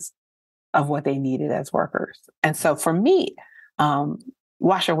sense of what they needed as workers. And so for me,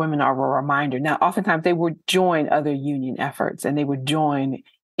 washerwomen are a reminder. Now, oftentimes they would join other union efforts and they would join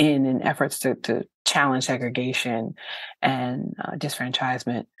in efforts to challenge segregation and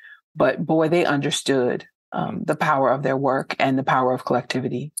disfranchisement. But boy, they understood the power of their work and the power of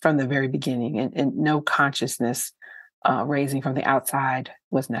collectivity from the very beginning, and no consciousness raising from the outside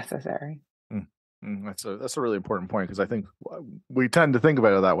was necessary. That's a really important point, because I think we tend to think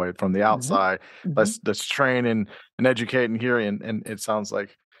about it that way from the outside. Let's train and educate and hear, and it sounds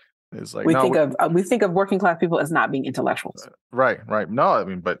like it's like we think of working class people as not being intellectuals. Right. No, I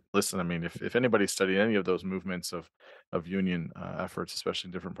mean, but listen, I mean, if anybody studied any of those movements of union efforts, especially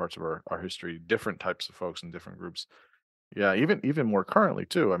in different parts of our history, different types of folks in different groups, yeah, even more currently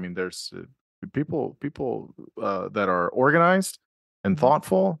too. I mean, there's people that are organized and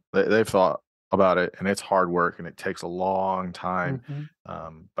thoughtful. They've thought about it, and it's hard work and it takes a long time.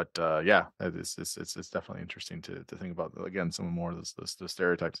 But yeah, it's definitely interesting to think about, again, some more of the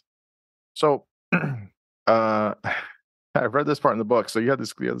stereotypes. So I've read this part in the book. So you had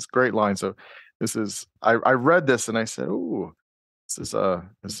this great line. So this is I read this and I said, "Ooh, this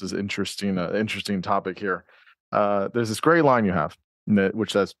is interesting. Interesting topic here." There's this great line you have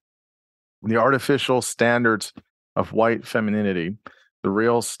which says, "The artificial standards of white femininity, the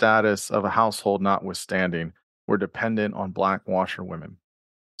real status of a household notwithstanding, were dependent on Black washerwomen."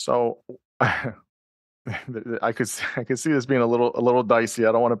 So I could see this being a little dicey.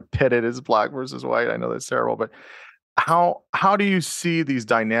 I don't want to pit it as Black versus white. I know that's terrible, but how do you see these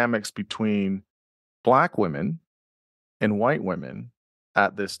dynamics between Black women and white women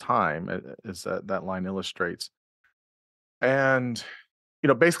at this time, as that line illustrates? And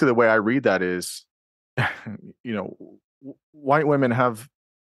basically the way I read that is, white women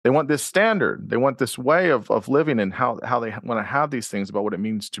they want this standard, they want this way of living, and how they want to have these things about what it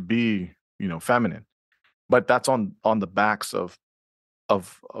means to be, feminine. But that's on the backs of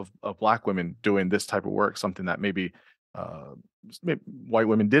Black women doing this type of work, something that maybe white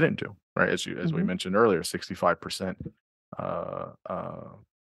women didn't do, right? As we mentioned earlier, 65% of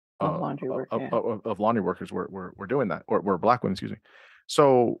laundry workers were doing that, or were Black women, excuse me.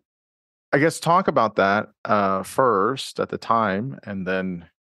 So I guess talk about that first at the time, and then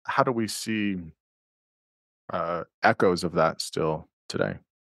how do we see echoes of that still today?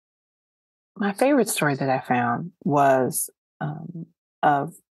 My favorite story that I found was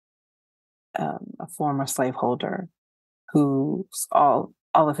of a former slaveholder who all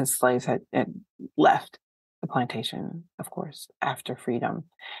of his slaves had left the plantation, of course, after freedom,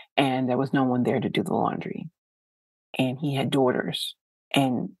 and there was no one there to do the laundry. And he had daughters,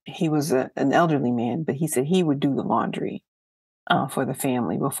 and he was an elderly man, but he said he would do the laundry for the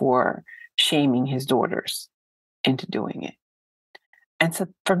family before shaming his daughters into doing it. And so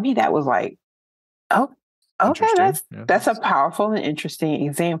for me, that was like, oh, okay, that's a powerful and interesting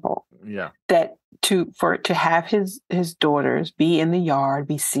example. Yeah. That to have his daughters be in the yard,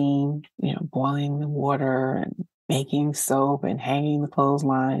 be seen, boiling the water and making soap and hanging the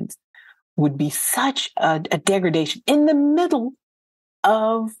clotheslines would be such a degradation in the middle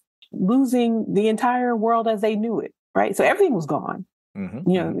of losing the entire world as they knew it. Right. So everything was gone.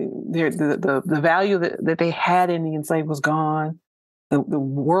 The value that they had in the enslaved was gone. The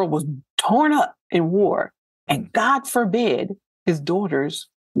world was torn up in war. And God forbid his daughters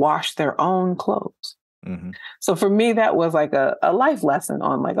wash their own clothes. So for me, that was like a life lesson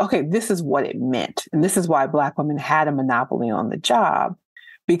on like, okay, this is what it meant. And this is why Black women had a monopoly on the job,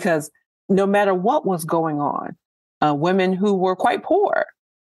 because no matter what was going on, women who were quite poor,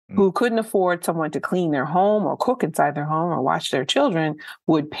 who couldn't afford someone to clean their home or cook inside their home or watch their children,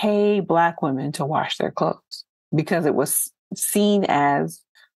 would pay Black women to wash their clothes because it was seen as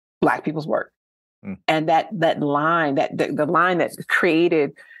Black people's work. And that line, the line that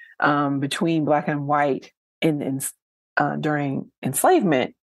created between Black and white during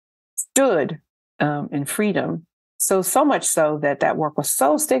enslavement stood in freedom. So much so that work was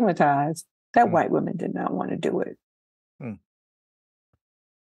so stigmatized that white women did not want to do it.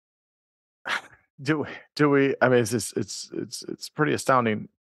 do we? I mean, it's pretty astounding.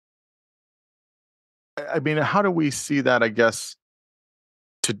 I mean, how do we see that? I guess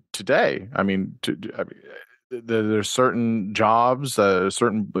today. I mean, there's certain jobs,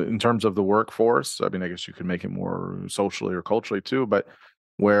 certain in terms of the workforce. I mean, I guess you could make it more socially or culturally too, but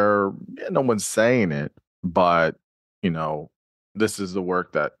where no one's saying it, but you know, this is the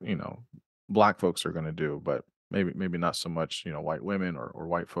work that Black folks are going to do, but maybe not so much white women or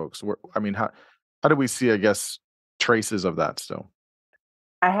white folks. I mean, how do we see? I guess traces of that still.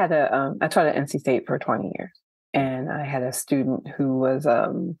 I taught at NC State for 20 years, and I had a student who was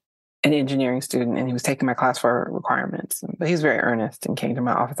an engineering student, and he was taking my class for requirements. But he was very earnest and came to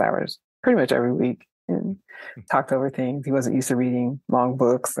my office hours pretty much every week and talked over things. He wasn't used to reading long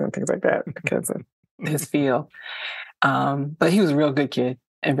books and things like that because of his field. But he was a real good kid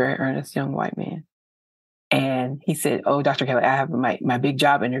and very earnest young white man. And he said, "Oh, Dr. Kelley, I have my big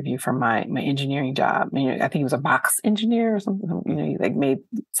job interview for my engineering job." I think he was a box engineer or something. He like made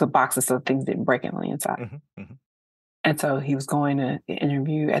some boxes so things didn't break on the inside. Mm-hmm. And so he was going to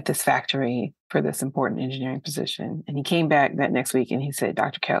interview at this factory for this important engineering position. And he came back that next week and he said,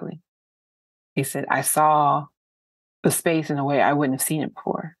 "Dr. Kelley," he said, "I saw the space in a way I wouldn't have seen it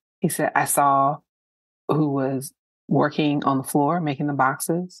before." He said, "I saw who was working on the floor, making the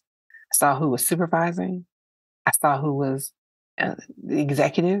boxes. I saw who was supervising. I saw who was the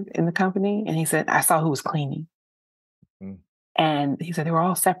executive in the company." And he said, "I saw who was cleaning." Mm. And he said, they were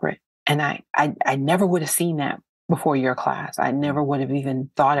all separate. And I never would have seen that before your class. I never would have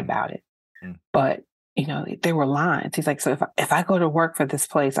even thought about it. But, there were lines. He's like, so if I go to work for this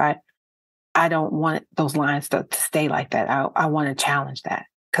place, I don't want those lines to stay like that. I want to challenge that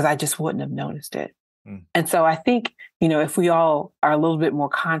because I just wouldn't have noticed it. And so I think, if we all are a little bit more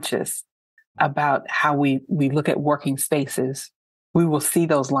conscious about how we look at working spaces, we will see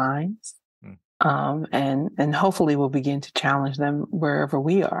those lines, and hopefully we'll begin to challenge them wherever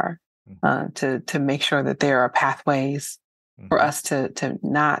we are, to make sure that there are pathways for us to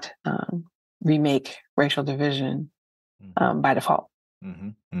not remake racial division by default.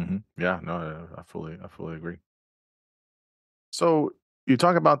 Yeah, no, I fully agree. So you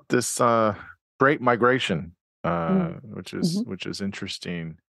talk about this great migration, which is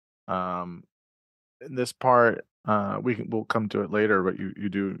interesting. In this part, we'll come to it later, but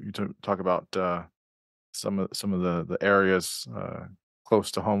you talk about some of the areas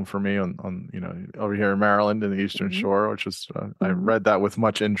close to home for me on over here in Maryland in the Eastern Shore, which is I read that with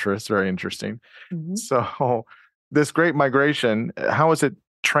much interest, very interesting. So this great migration, how is it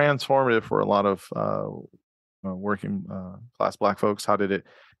transformative for a lot of working class Black folks? How did it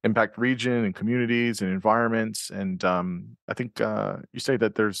impact region and communities and environments? And I think you say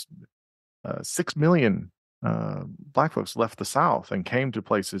that there's 6 million Black folks left the South and came to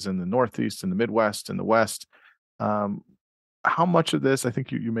places in the Northeast and the Midwest and the West. How much of this, I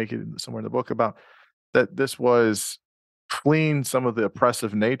think you make it somewhere in the book about that this was fleeing some of the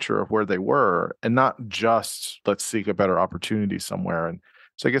oppressive nature of where they were and not just let's seek a better opportunity somewhere. And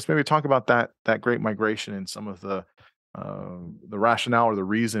so I guess maybe talk about that great migration and some of the rationale or the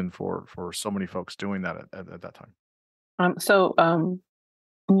reason for so many folks doing that at that time.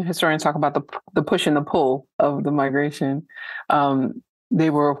 Historians talk about the push and the pull of the migration. They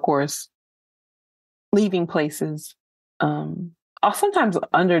were, of course, leaving places, sometimes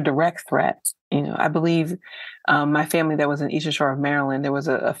under direct threat. I believe my family that was in Eastern Shore of Maryland, there was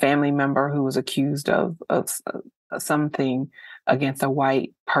a family member who was accused of something against a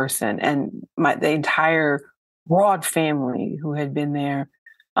white person, and the entire broad family who had been there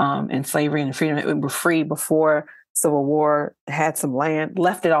in slavery and freedom were free before Civil War, had some land,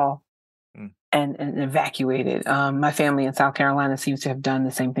 left it all, and evacuated. My family in South Carolina seems to have done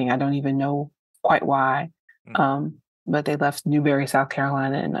the same thing. I don't even know quite why, but they left Newberry, South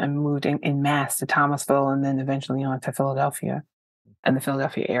Carolina, and moved in mass to Thomasville, and then eventually on to Philadelphia and the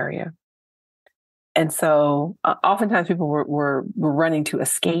Philadelphia area. And so oftentimes people were running to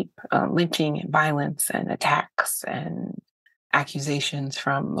escape lynching and violence and attacks and accusations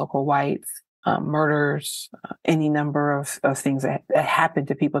from local whites, murders, any number of things that happened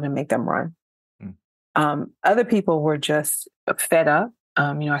to people to make them run. Other people were just fed up.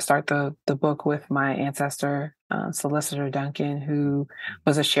 I start the book with my ancestor, Solicitor Duncan, who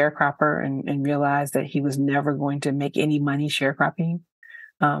was a sharecropper and realized that he was never going to make any money sharecropping,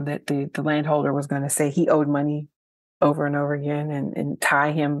 that the landholder was going to say he owed money over and over again and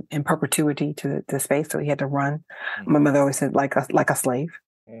tie him in perpetuity to the space. So he had to run. My mother always said like a slave.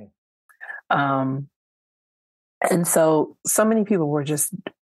 And so many people were just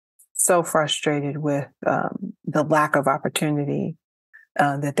so frustrated with the lack of opportunity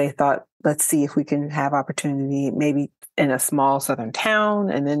that they thought, let's see if we can have opportunity maybe in a small southern town.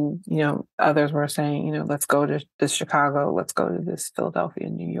 And then, others were saying, let's go to this Chicago, let's go to this Philadelphia,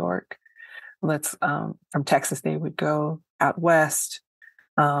 New York. From Texas, they would go out west.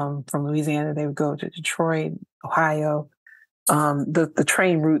 From Louisiana, they would go to Detroit, Ohio. The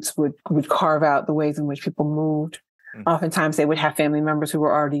train routes would carve out the ways in which people moved. Oftentimes, they would have family members who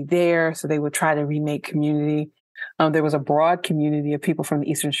were already there, so they would try to remake community. There was a broad community of people from the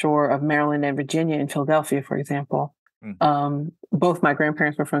Eastern Shore of Maryland and Virginia in Philadelphia, for example. Both my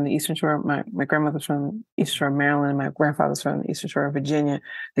grandparents were from the Eastern Shore. My grandmother's from the Eastern Shore of Maryland. My grandfather's from the Eastern Shore of Virginia.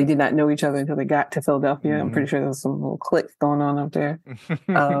 They did not know each other until they got to Philadelphia. I'm pretty sure there was some little cliques going on up there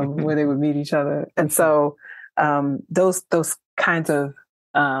where they would meet each other. And so those kinds of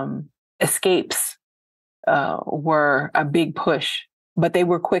escapes were a big push, but they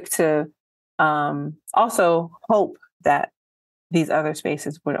were quick to also hope that these other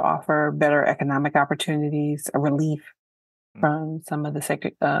spaces would offer better economic opportunities, a relief from some of the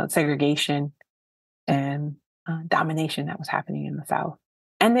segregation and domination that was happening in the South.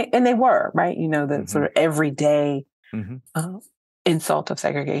 And they were, right? The sort of everyday insult of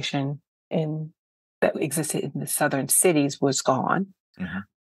segregation that existed in the Southern cities was gone.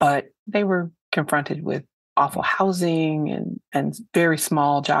 But they were confronted with awful housing and very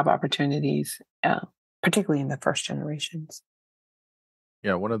small job opportunities, particularly in the first generations.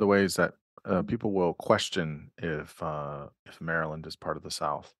 Yeah, one of the ways that people will question if Maryland is part of the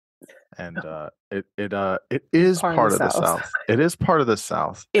South, and it is part of the South. It is part of the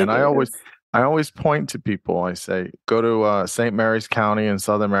South, and I always point to people. I say, go to St. Mary's County in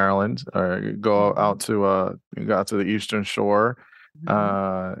Southern Maryland, or go out to the Eastern Shore,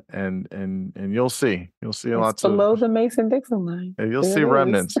 and you'll see lots below of the Mason-Dixon line. You'll see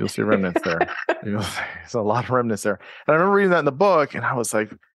remnants. You'll see remnants there. There's a lot of remnants there. And I remember reading that in the book, and I was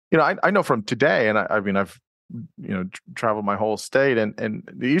like, I know from today, and I've traveled my whole state, and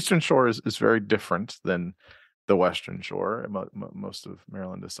the Eastern Shore is very different than the Western Shore. Most of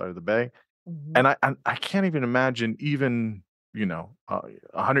Maryland is side of the bay, and I can't even imagine 100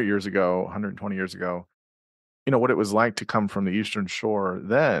 years ago, 120 years ago, what it was like to come from the Eastern Shore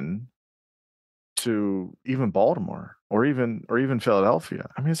then to even Baltimore or even Philadelphia.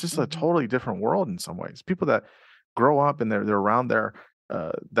 I mean, it's just a totally different world in some ways. People that grow up and they're around there,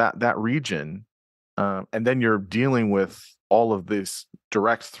 that region, and then you're dealing with all of these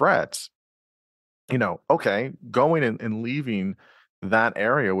direct threats. Okay, going and leaving that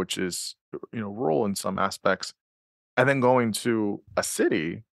area, which is rural in some aspects, and then going to a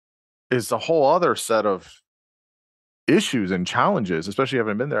city is a whole other set of issues and challenges, especially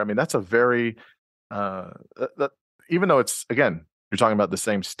having been there. I mean, that's a very even though it's, again, you're talking about the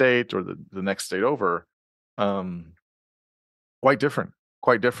same state or the next state over, quite different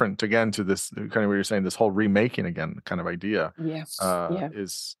again to this kind of what you're saying, this whole remaking again kind of idea. Yes.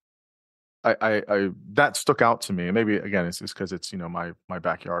 Is I that stuck out to me. And maybe again it's just because it's my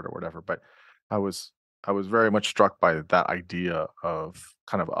backyard or whatever, but I was very much struck by that idea of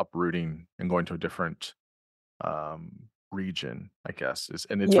kind of uprooting and going to a different region, I guess.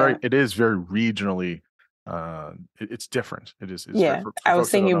 It is very regionally it's different. It's for I was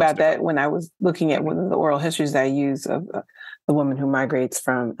thinking about that when I was looking at one of the oral histories that I use of the woman who migrates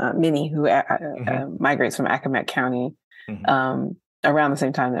from Minnie, who migrates from Accomack County around the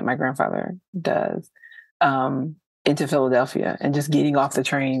same time that my grandfather does, into Philadelphia, and just getting off the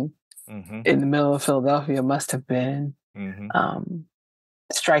train in the middle of Philadelphia must have been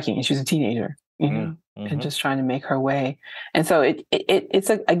striking. And she was a teenager, and just trying to make her way. And so it's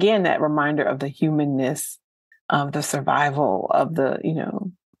again that reminder of the humanness of the survival of the,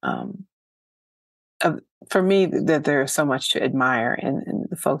 for me, that there's so much to admire in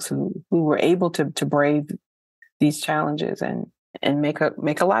the folks who were able to brave these challenges and make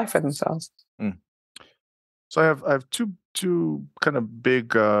a life for themselves. So I have two kind of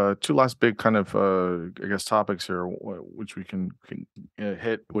big, two last big kind of, I guess, topics here, which we can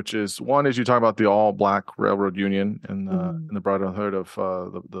hit. Which is, one is you talk about the all black railroad union and the brotherhood of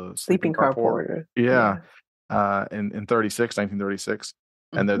the sleeping car porter. Yeah. In 1936,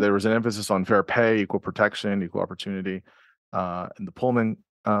 and there was an emphasis on fair pay, equal protection, equal opportunity, and the Pullman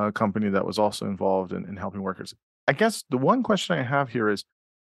company that was also involved in helping workers. I guess the one question I have here is,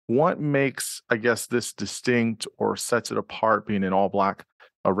 what makes, I guess, this distinct or sets it apart, being an all-black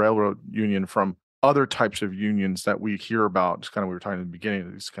railroad union, from other types of unions that we hear about? Just kind of, we were talking in the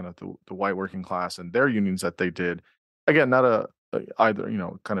beginning, these kind of the white working class and their unions that they did. Again, not either,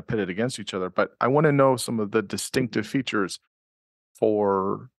 kind of pitted against each other, but I want to know some of the distinctive features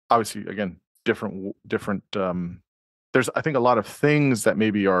for, obviously, again, different there's, I think, a lot of things that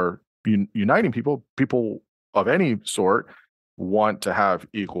maybe are uniting people. People of any sort want to have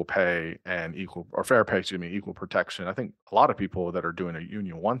equal pay and equal, or fair pay, excuse me, equal protection. I think a lot of people that are doing a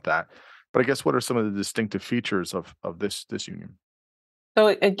union want that. But I guess what are some of the distinctive features of this union? So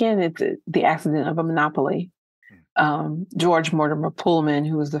again, it's the accident of a monopoly. George Mortimer Pullman,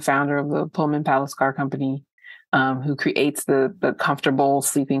 who was the founder of the Pullman Palace Car Company, who creates the comfortable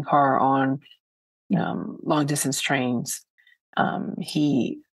sleeping car on long distance trains.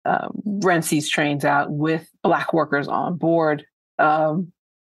 He rents these trains out with Black workers on board. Um,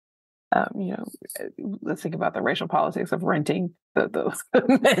 you know, let's think about the racial politics of renting the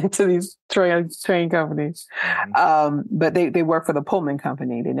men to these train companies. But they work for the Pullman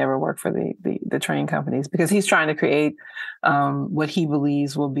company. They never work for the train companies, because he's trying to create what he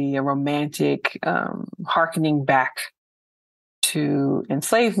believes will be a romantic hearkening back to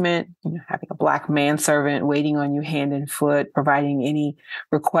enslavement, having a Black manservant waiting on you hand and foot, providing any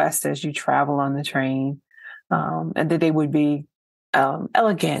requests as you travel on the train, and that they would be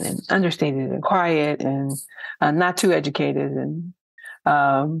elegant and understated and quiet and not too educated, and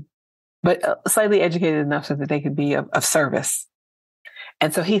but slightly educated enough so that they could be of service.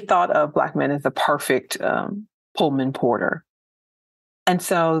 And so he thought of Black men as the perfect Pullman porter. And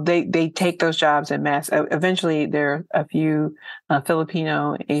so they take those jobs en masse. Eventually, there are a few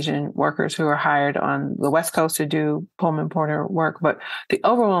Filipino Asian workers who are hired on the West Coast to do Pullman porter work, but the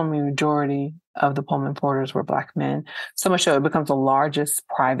overwhelming majority of the Pullman porters were Black men. So much so it becomes the largest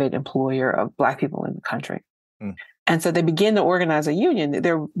private employer of Black people in the country. And so they begin to organize a union.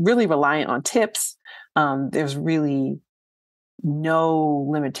 They're really reliant on tips. There's really no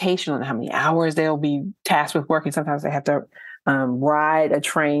limitation on how many hours they'll be tasked with working. Sometimes they have to ride a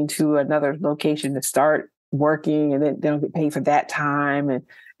train to another location to start working, and then they don't get paid for that time. And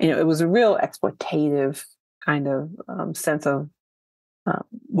it was a real exploitative kind of sense of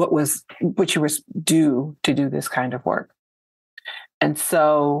what you were due to do this kind of work. And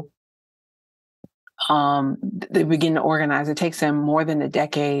so they begin to organize. It takes them more than a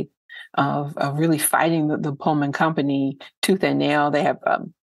decade of really fighting the Pullman company tooth and nail. They have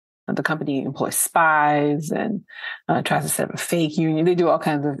the company employs spies and tries to set up a fake union. They do all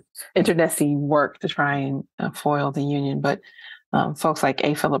kinds of internecine work to try and foil the union. But folks like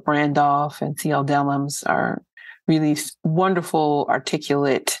A. Philip Randolph and C.L. Dellums are really wonderful,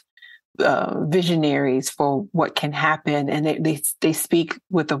 articulate visionaries for what can happen. And they speak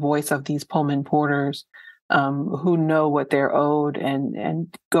with the voice of these Pullman porters who know what they're owed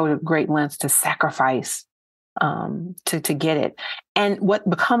and go to great lengths to sacrifice to get it. And what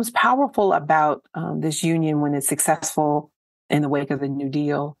becomes powerful about this union when it's successful in the wake of the New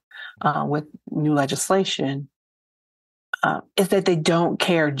Deal with new legislation is that they don't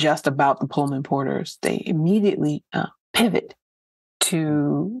care just about the Pullman porters. They immediately pivot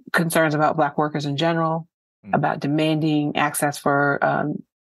to concerns about Black workers in general, about demanding access for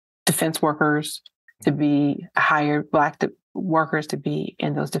defense workers to be hired, Black workers to be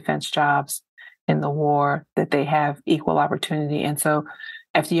in those defense jobs in the war, that they have equal opportunity. And so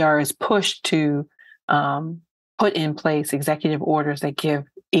FDR is pushed to put in place executive orders that give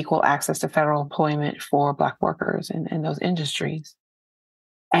equal access to federal employment for Black workers in those industries.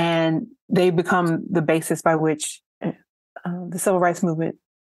 And they become the basis by which the civil rights movement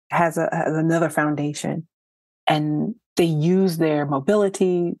has another foundation. And they use their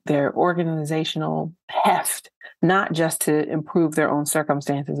mobility, their organizational heft, not just to improve their own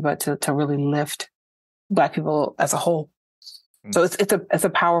circumstances, but to really lift Black people as a whole. So it's a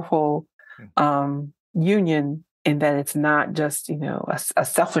powerful union in that it's not just a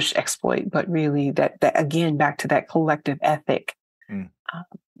selfish exploit, but really that again back to that collective ethic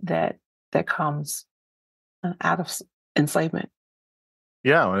that comes out of enslavement.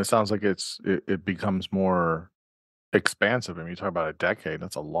 Yeah, and it sounds like it becomes more expansive. I mean, you talk about a decade,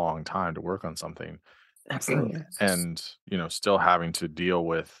 that's a long time to work on something. Absolutely. And, still having to deal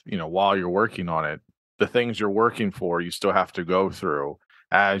with, while you're working on it, the things you're working for, you still have to go through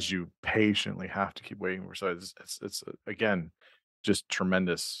as you patiently have to keep waiting for. So it's again, just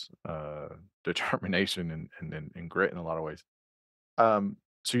tremendous determination and grit in a lot of ways.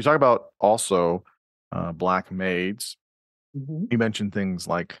 So you talk about also Black maids. You mentioned things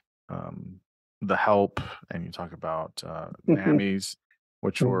like the help, and you talk about mammies,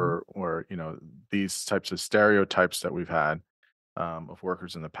 which were these types of stereotypes that we've had of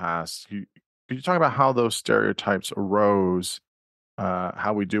workers in the past. Could you talk about how those stereotypes arose,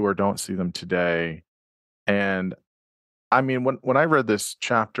 how we do or don't see them today? And I mean, when I read this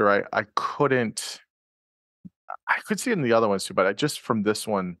chapter, I could see it in the other ones too, but I just from this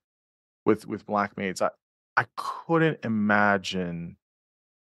one with Black maids, I couldn't imagine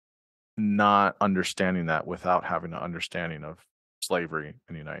not understanding that without having an understanding of slavery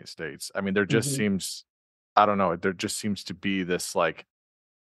in the United States. I mean, there just Hmm. seems, I don't know, there just seems to be this like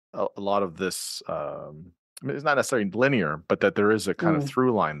a lot of this. I mean, it's not necessarily linear, but that there is a kind of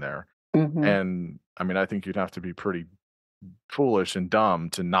through line there. Mm-hmm. And I mean, I think you'd have to be pretty foolish and dumb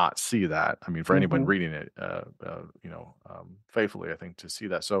to not see that. I mean, for anyone Hmm. reading it, faithfully, I think to see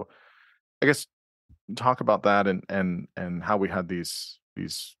that. So I guess talk about that and how we had these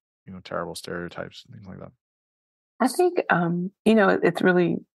terrible stereotypes and things like that. I think it's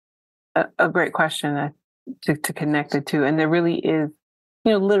really a great question to connect it to, and there really is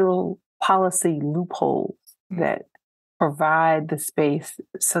literal policy loopholes Mm, that provide the space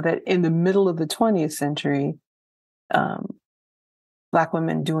so that in the middle of the 20th century, um, Black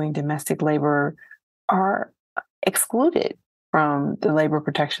women doing domestic labor are excluded from the labor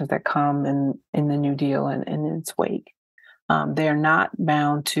protections that come in the New Deal and in its wake. They are not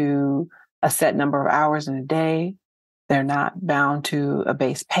bound to a set number of hours in a day. They're not bound to a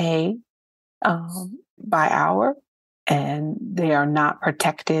base pay by hour, and they are not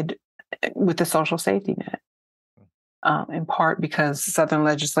protected with the social safety net. In part because Southern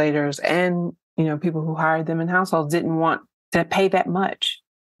legislators and people who hired them in households didn't want to pay that much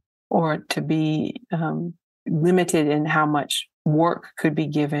or to be limited in how much work could be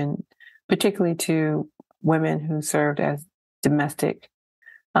given, particularly to women who served as domestic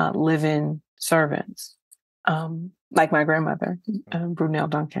live-in servants, like my grandmother, Brunel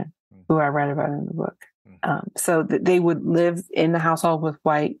Duncan, mm, who I write about in the book. mm, So that they would live in the household with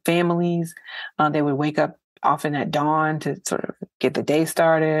white families. They would wake up often at dawn to sort of get the day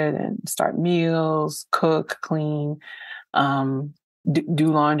started and start meals, cook, clean, um,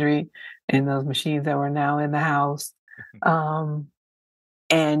 do laundry in those machines that were now in the house, um,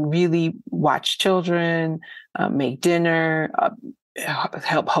 and really watch children, make dinner,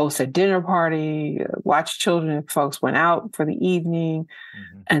 help host a dinner party, watch children if folks went out for the evening.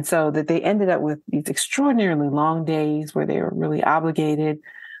 mhm, And so that they ended up with these extraordinarily long days where they were really obligated,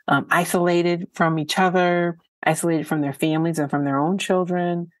 isolated from each other, isolated from their families and from their own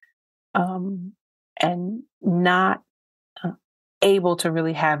children, um, and not uh, able to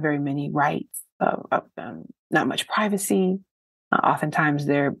really have very many rights, not much privacy. Oftentimes,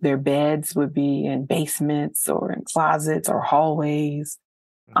 their beds would be in basements or in closets or hallways.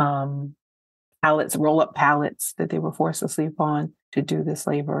 mm, Um, Pallets, roll up pallets that they were forced to sleep on to do this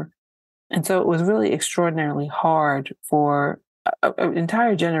labor. And so it was really extraordinarily hard for an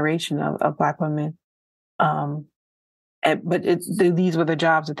entire generation of Black women. Um, but these were the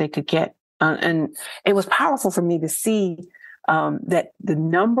jobs that they could get. And it was powerful for me to see that the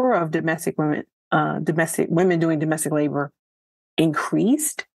number of domestic women doing domestic labor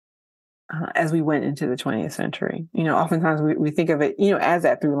increased as we went into the 20th century. Oftentimes we think of it, as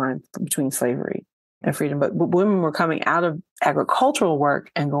that through line between slavery and mm. freedom, but women were coming out of agricultural work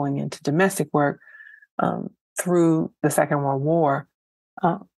and going into domestic work through the Second World War.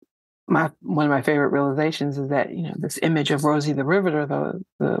 Uh, one of my favorite realizations is that this image of Rosie the Riveter,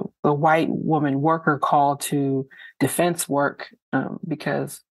 the white woman worker called to defense work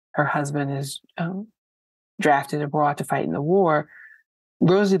because her husband is drafted abroad to fight in the war.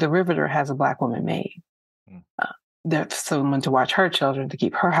 Rosie the Riveter has a Black woman maid. Mm, There's someone to watch her children to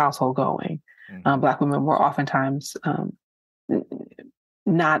keep her household going. mhm, Black women were oftentimes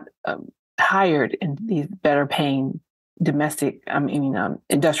not hired in these better paying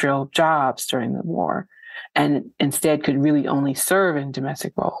industrial jobs during the war, and instead could really only serve in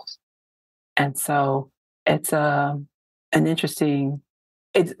domestic roles. And so it's an interesting.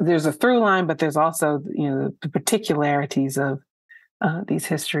 There's a through line, but there's also the particularities of these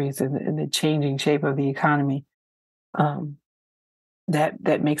histories and the changing shape of the economy um,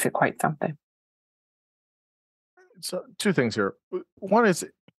 that makes it quite something. So two things here. One is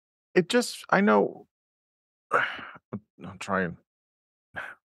it just I know I'll try and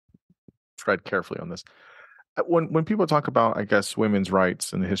tread carefully on this. When people talk about, I guess, women's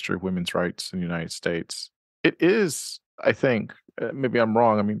rights and the history of women's rights in the United States, it is, I think, maybe I'm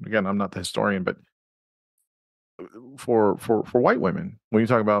wrong. I mean, again, I'm not the historian, but for white women, when you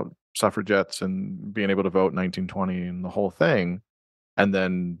talk about suffragettes and being able to vote in 1920 and the whole thing, and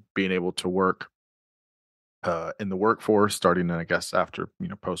then being able to work in the workforce starting, I guess, after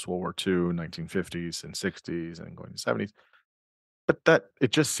post World War II, 1950s and 60s, and going to 70s. But that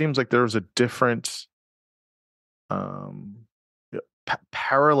it just seems like there was a different um, yeah,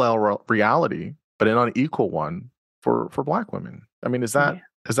 parallel reality, but an unequal one for Black women. I mean, Yeah.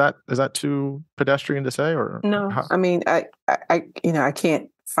 is that too pedestrian to say, or No, how? I mean, I can't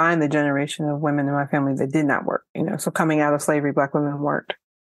find the generation of women in my family that did not work. So coming out of slavery, Black women worked.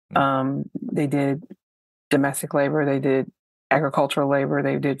 They did domestic labor, they did agricultural labor,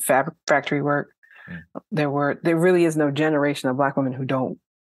 they did factory work. There really is no generation of Black women who don't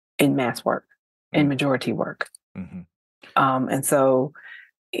in mass work, in majority work. And so,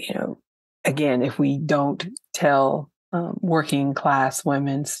 again, if we don't tell working class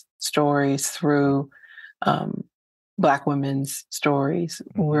women's stories through Black women's stories,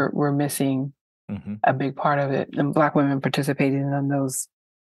 we're missing a big part of it. And Black women participated in those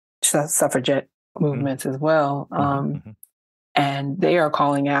suffragette movements as well. And they are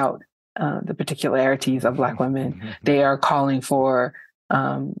calling out the particularities of Black women. They are calling for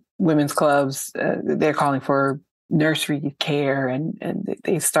women's clubs. They're calling for nursery care, and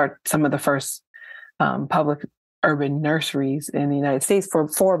they start some of the first public urban nurseries in the United States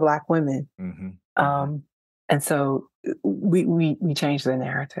for Black women. And so we changed the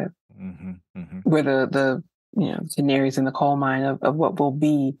narrative. We're the canaries in the coal mine of what will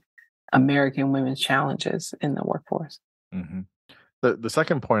be American women's challenges in the workforce. The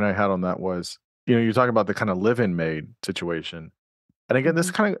second point I had on that was, you're talking about the kind of live-in maid situation. And again,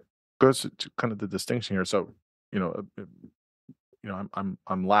 this kind of goes to kind of the distinction here. So,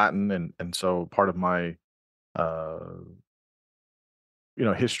 I'm Latin, and so part of my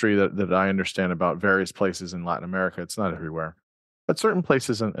history that I understand about various places in Latin America, it's not everywhere, but certain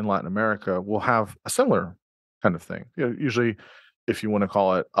places in Latin America will have a similar kind of thing. Usually, if you want to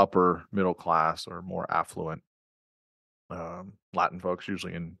call it upper middle class or more affluent Latin folks,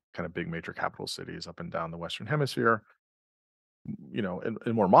 usually in kind of big major capital cities up and down the Western Hemisphere, in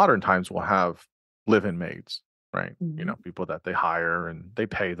more modern times, will have live-in maids, right? People that they hire and they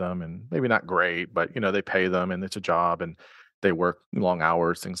pay them, and maybe not great, but they pay them and it's a job and they work long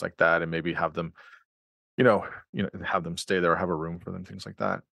hours, things like that, and maybe have them, have them stay there or have a room for them, things like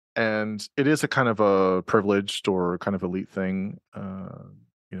that. And it is a kind of a privileged or kind of elite thing,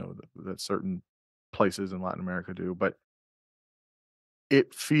 that certain places in Latin America do, but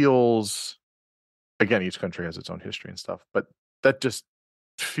it feels, again, each country has its own history and stuff, but that just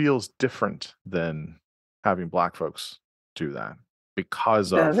feels different than having Black folks do that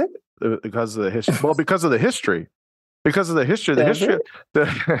because of the history. Well, because of the history. Because of the history. The history.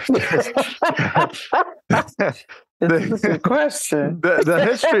 This is a question. The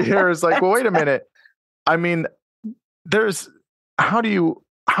history here is like, well, wait a minute. I mean, how do you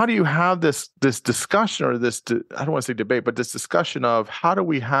have this discussion, or this, I don't want to say debate, but this discussion of how do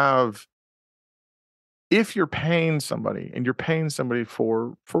we have, if you're paying somebody and you're paying somebody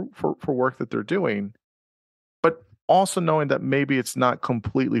for work that they're doing, but also knowing that maybe it's not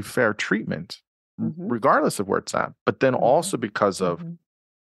completely fair treatment, regardless of where it's at, but then also because of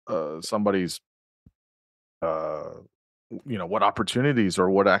somebody's, what opportunities or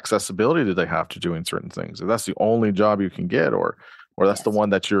what accessibility do they have to doing certain things? If that's the only job you can get, or that's the one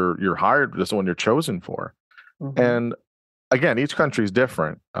that you're hired, that's the one you're chosen for. And again, each country is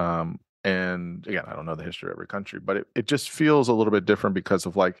different. And again, I don't know the history of every country, but it just feels a little bit different because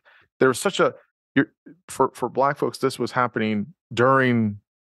of, like, there's such for Black folks, this was happening during,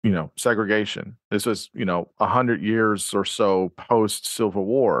 segregation. This was, 100 years or so post Civil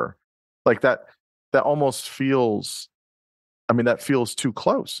War. Like that almost feels, that feels too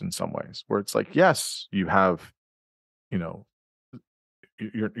close in some ways, where it's like, yes, you have,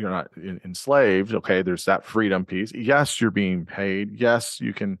 you're not enslaved. Okay. There's that freedom piece. Yes, you're being paid. Yes,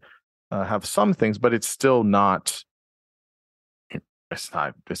 you can have some things, but it's still not, it's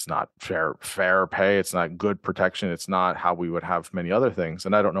not fair pay. It's not good protection. It's not how we would have many other things.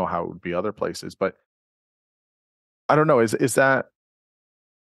 And I don't know how it would be other places, but I don't know. Is that,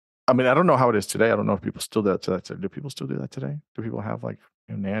 I don't know how it is today. I don't know if people still do that. Do people still do that today? Do people have, like,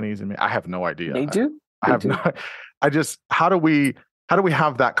 nannies? I have no idea. They do. How do we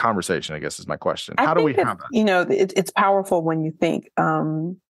have that conversation, I guess, is my question. How do we have that? It's powerful when you think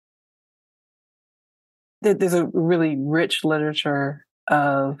that there's a really rich literature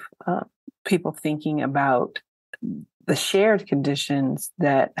of people thinking about the shared conditions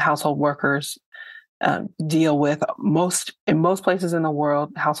that household workers deal with. In most places in the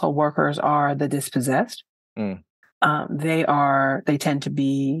world, household workers are the dispossessed. They tend to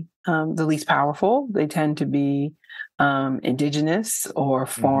be the least powerful. They tend to be indigenous or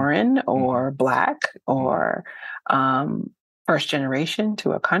foreign or Black or first generation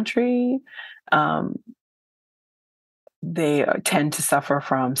to a country. They tend to suffer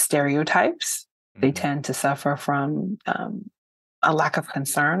from stereotypes. They tend to suffer from a lack of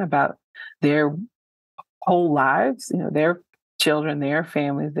concern about their whole lives, their children, their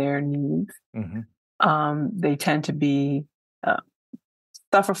families, their needs. They tend to be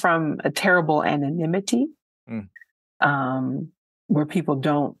suffer from a terrible anonymity, Mm. where people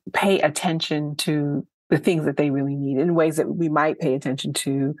don't pay attention to the things that they really need in ways that we might pay attention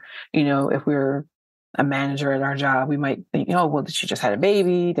to. If we're a manager at our job, we might think, oh, well, she just had a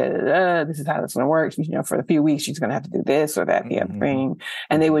baby. Da, da, da, this is how it's going to work. For a few weeks, she's going to have to do this or that, the other thing.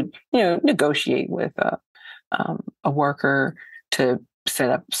 And they would, negotiate with a worker to set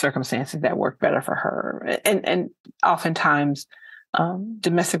up circumstances that work better for her. And oftentimes,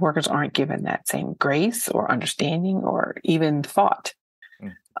 domestic workers aren't given that same grace or understanding or even thought.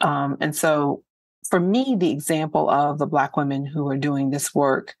 And so for me, the example of the Black women who are doing this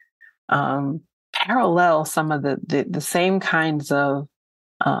work parallel some of the same kinds of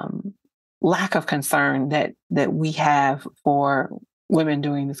lack of concern that we have for women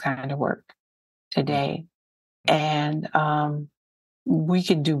doing this kind of work today. And we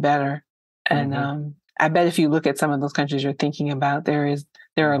could do better. And I bet if you look at some of those countries you're thinking about, there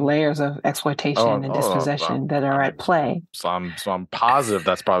are layers of exploitation and dispossession that are at play. So I'm positive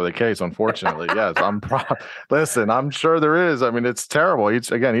that's probably the case. Unfortunately, yes. Listen, I'm sure there is. I mean, it's terrible. Each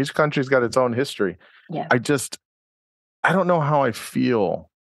country's got its own history. Yes. I don't know how I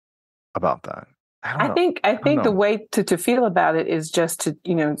feel about that. I think the way to feel about it is just to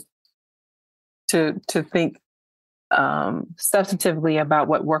think substantively about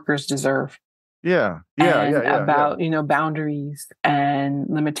what workers deserve. About boundaries and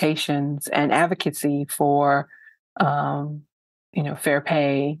limitations and advocacy for fair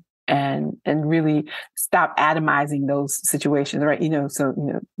pay and really stop atomizing those situations, right?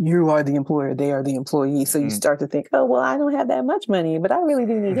 So you are the employer, they are the employee, so you start to think, oh well, I don't have that much money, but I really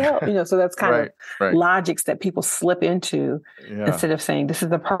do need help. So that's kind of logics that people slip into instead of saying this is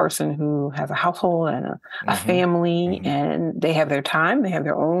the person who has a household and a family, and they have their time, they have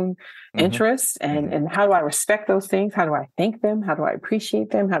their own interests, and how do I respect those things? How do I thank them? How do I appreciate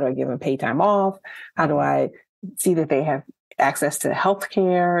them? How do I give them paid time off? How do I see that they have access to health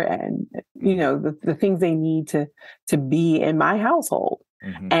care and the things they need to be in my household?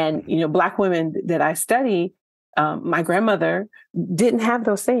 And Black women that I study, my grandmother didn't have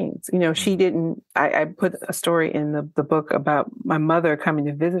those things. She didn't. I put a story in the book about my mother coming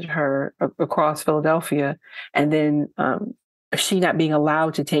to visit her across Philadelphia, and then she not being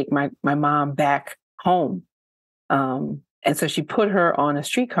allowed to take my mom back home. And so she put her on a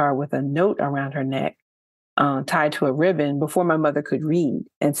streetcar with a note around her neck, tied to a ribbon before my mother could read,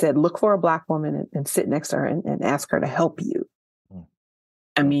 and said, look for a Black woman and sit next to her and ask her to help you.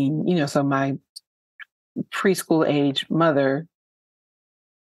 I mean, so my preschool age mother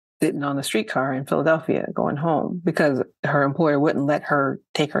sitting on the streetcar in Philadelphia going home because her employer wouldn't let her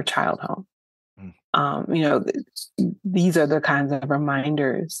take her child home. These are the kinds of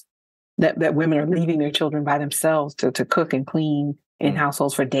reminders that women are leaving their children by themselves to cook and clean in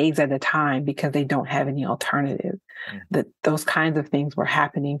households for days at a time because they don't have any alternative. That those kinds of things were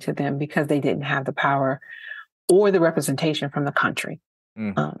happening to them because they didn't have the power or the representation from the country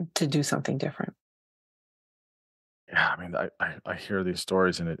to do something different. Yeah, I mean, I hear these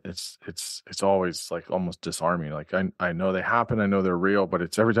stories and it's always like almost disarming. Like I know they happen, I know they're real, but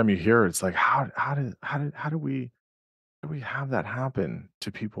it's every time you hear it, it's like how do we have that happen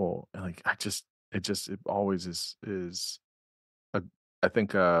to people? Like it always is a I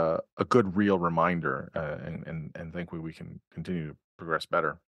think a good real reminder, and think we can continue to progress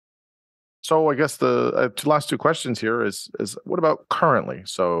better. So I guess the last two questions here is what about currently?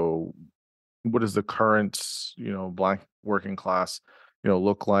 So what does the current Black working class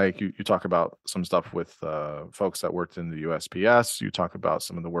look like? You talk about some stuff with folks that worked in the USPS. You talk about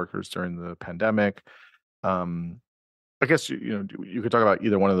some of the workers during the pandemic. I guess you could talk about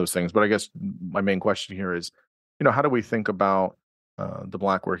either one of those things, but I guess my main question here is how do we think about the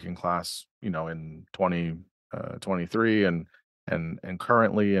Black working class in 2023 and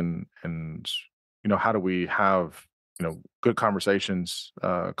currently and how do we have good conversations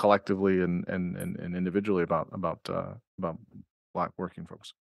collectively and individually about Black working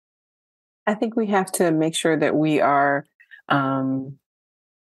folks? I think we have to make sure that we are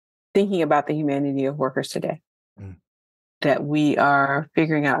thinking about the humanity of workers today. That we are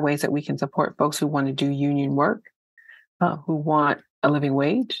figuring out ways that we can support folks who want to do union work, who want a living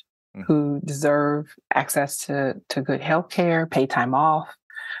wage, who deserve access to good health care, paid time off.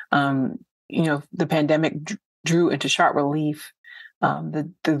 The pandemic drew into sharp relief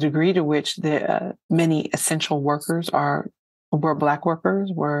the degree to which the many essential workers were Black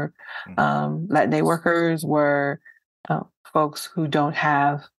workers, were Latinx workers, were folks who don't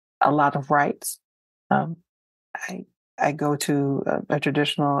have a lot of rights. I go to a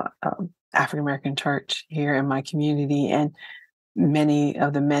traditional African American church here in my community, and many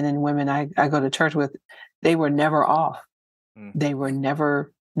of the men and women I go to church with, they were never off. They were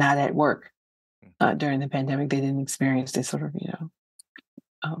never not at work during the pandemic. They didn't experience this sort of,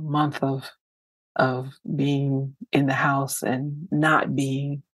 a month of being in the house and not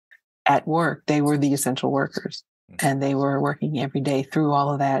being at work. They were the essential workers, and they were working every day through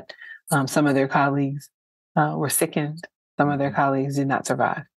all of that. Some of their colleagues were sickened. Some of their colleagues did not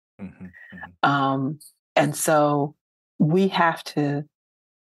survive. And so we have to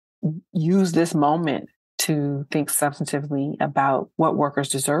use this moment to think substantively about what workers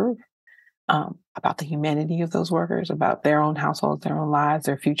deserve, about the humanity of those workers, about their own households, their own lives,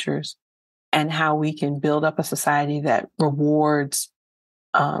 their futures, and how we can build up a society that rewards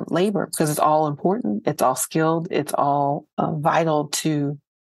labor, because it's all important, it's all skilled, it's all vital to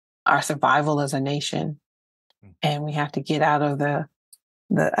our survival as a nation. And we have to get out of the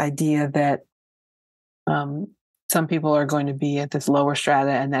idea that some people are going to be at this lower strata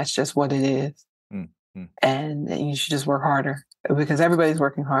and that's just what it is. And you should just work harder, because everybody's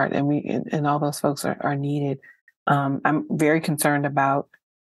working hard, and all those folks are needed. I'm very concerned about,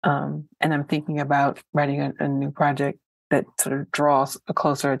 and I'm thinking about writing a new project that sort of draws a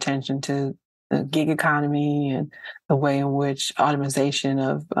closer attention to the gig economy and the way in which automation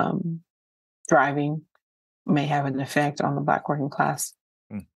of driving may have an effect on the Black working class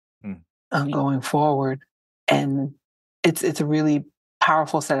going forward. And it's a really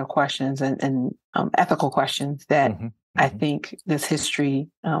powerful set of questions and ethical questions that I think this history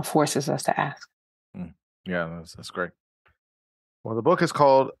forces us to ask. Yeah, that's great. Well, the book is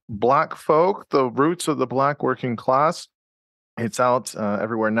called Black Folk, The Roots of the Black Working Class. It's out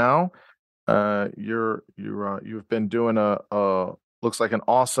everywhere now. You've been doing a looks like an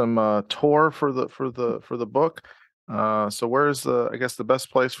awesome tour for the book. So where's the best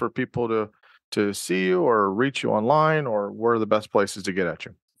place for people to see you or reach you online, or where are the best places to get at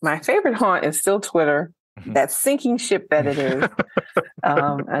you? My favorite haunt is still Twitter. That sinking ship that it is.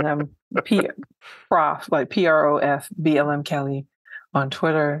 And I'm Prof, like PROF BLM Kelley on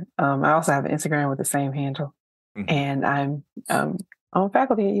Twitter. I also have an Instagram with the same handle. And I'm on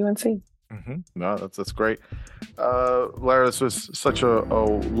faculty at UNC. No, that's great. Blair, this was such a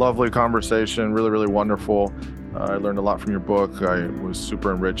lovely conversation, really, really wonderful. I learned a lot from your book. I was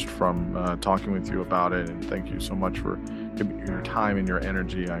super enriched from talking with you about it, and thank you so much for your time and your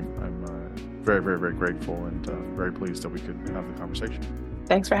energy. I'm very, very, very grateful and very pleased that we could have the conversation.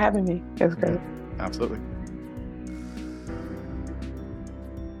 Thanks for having me. It was great. Absolutely.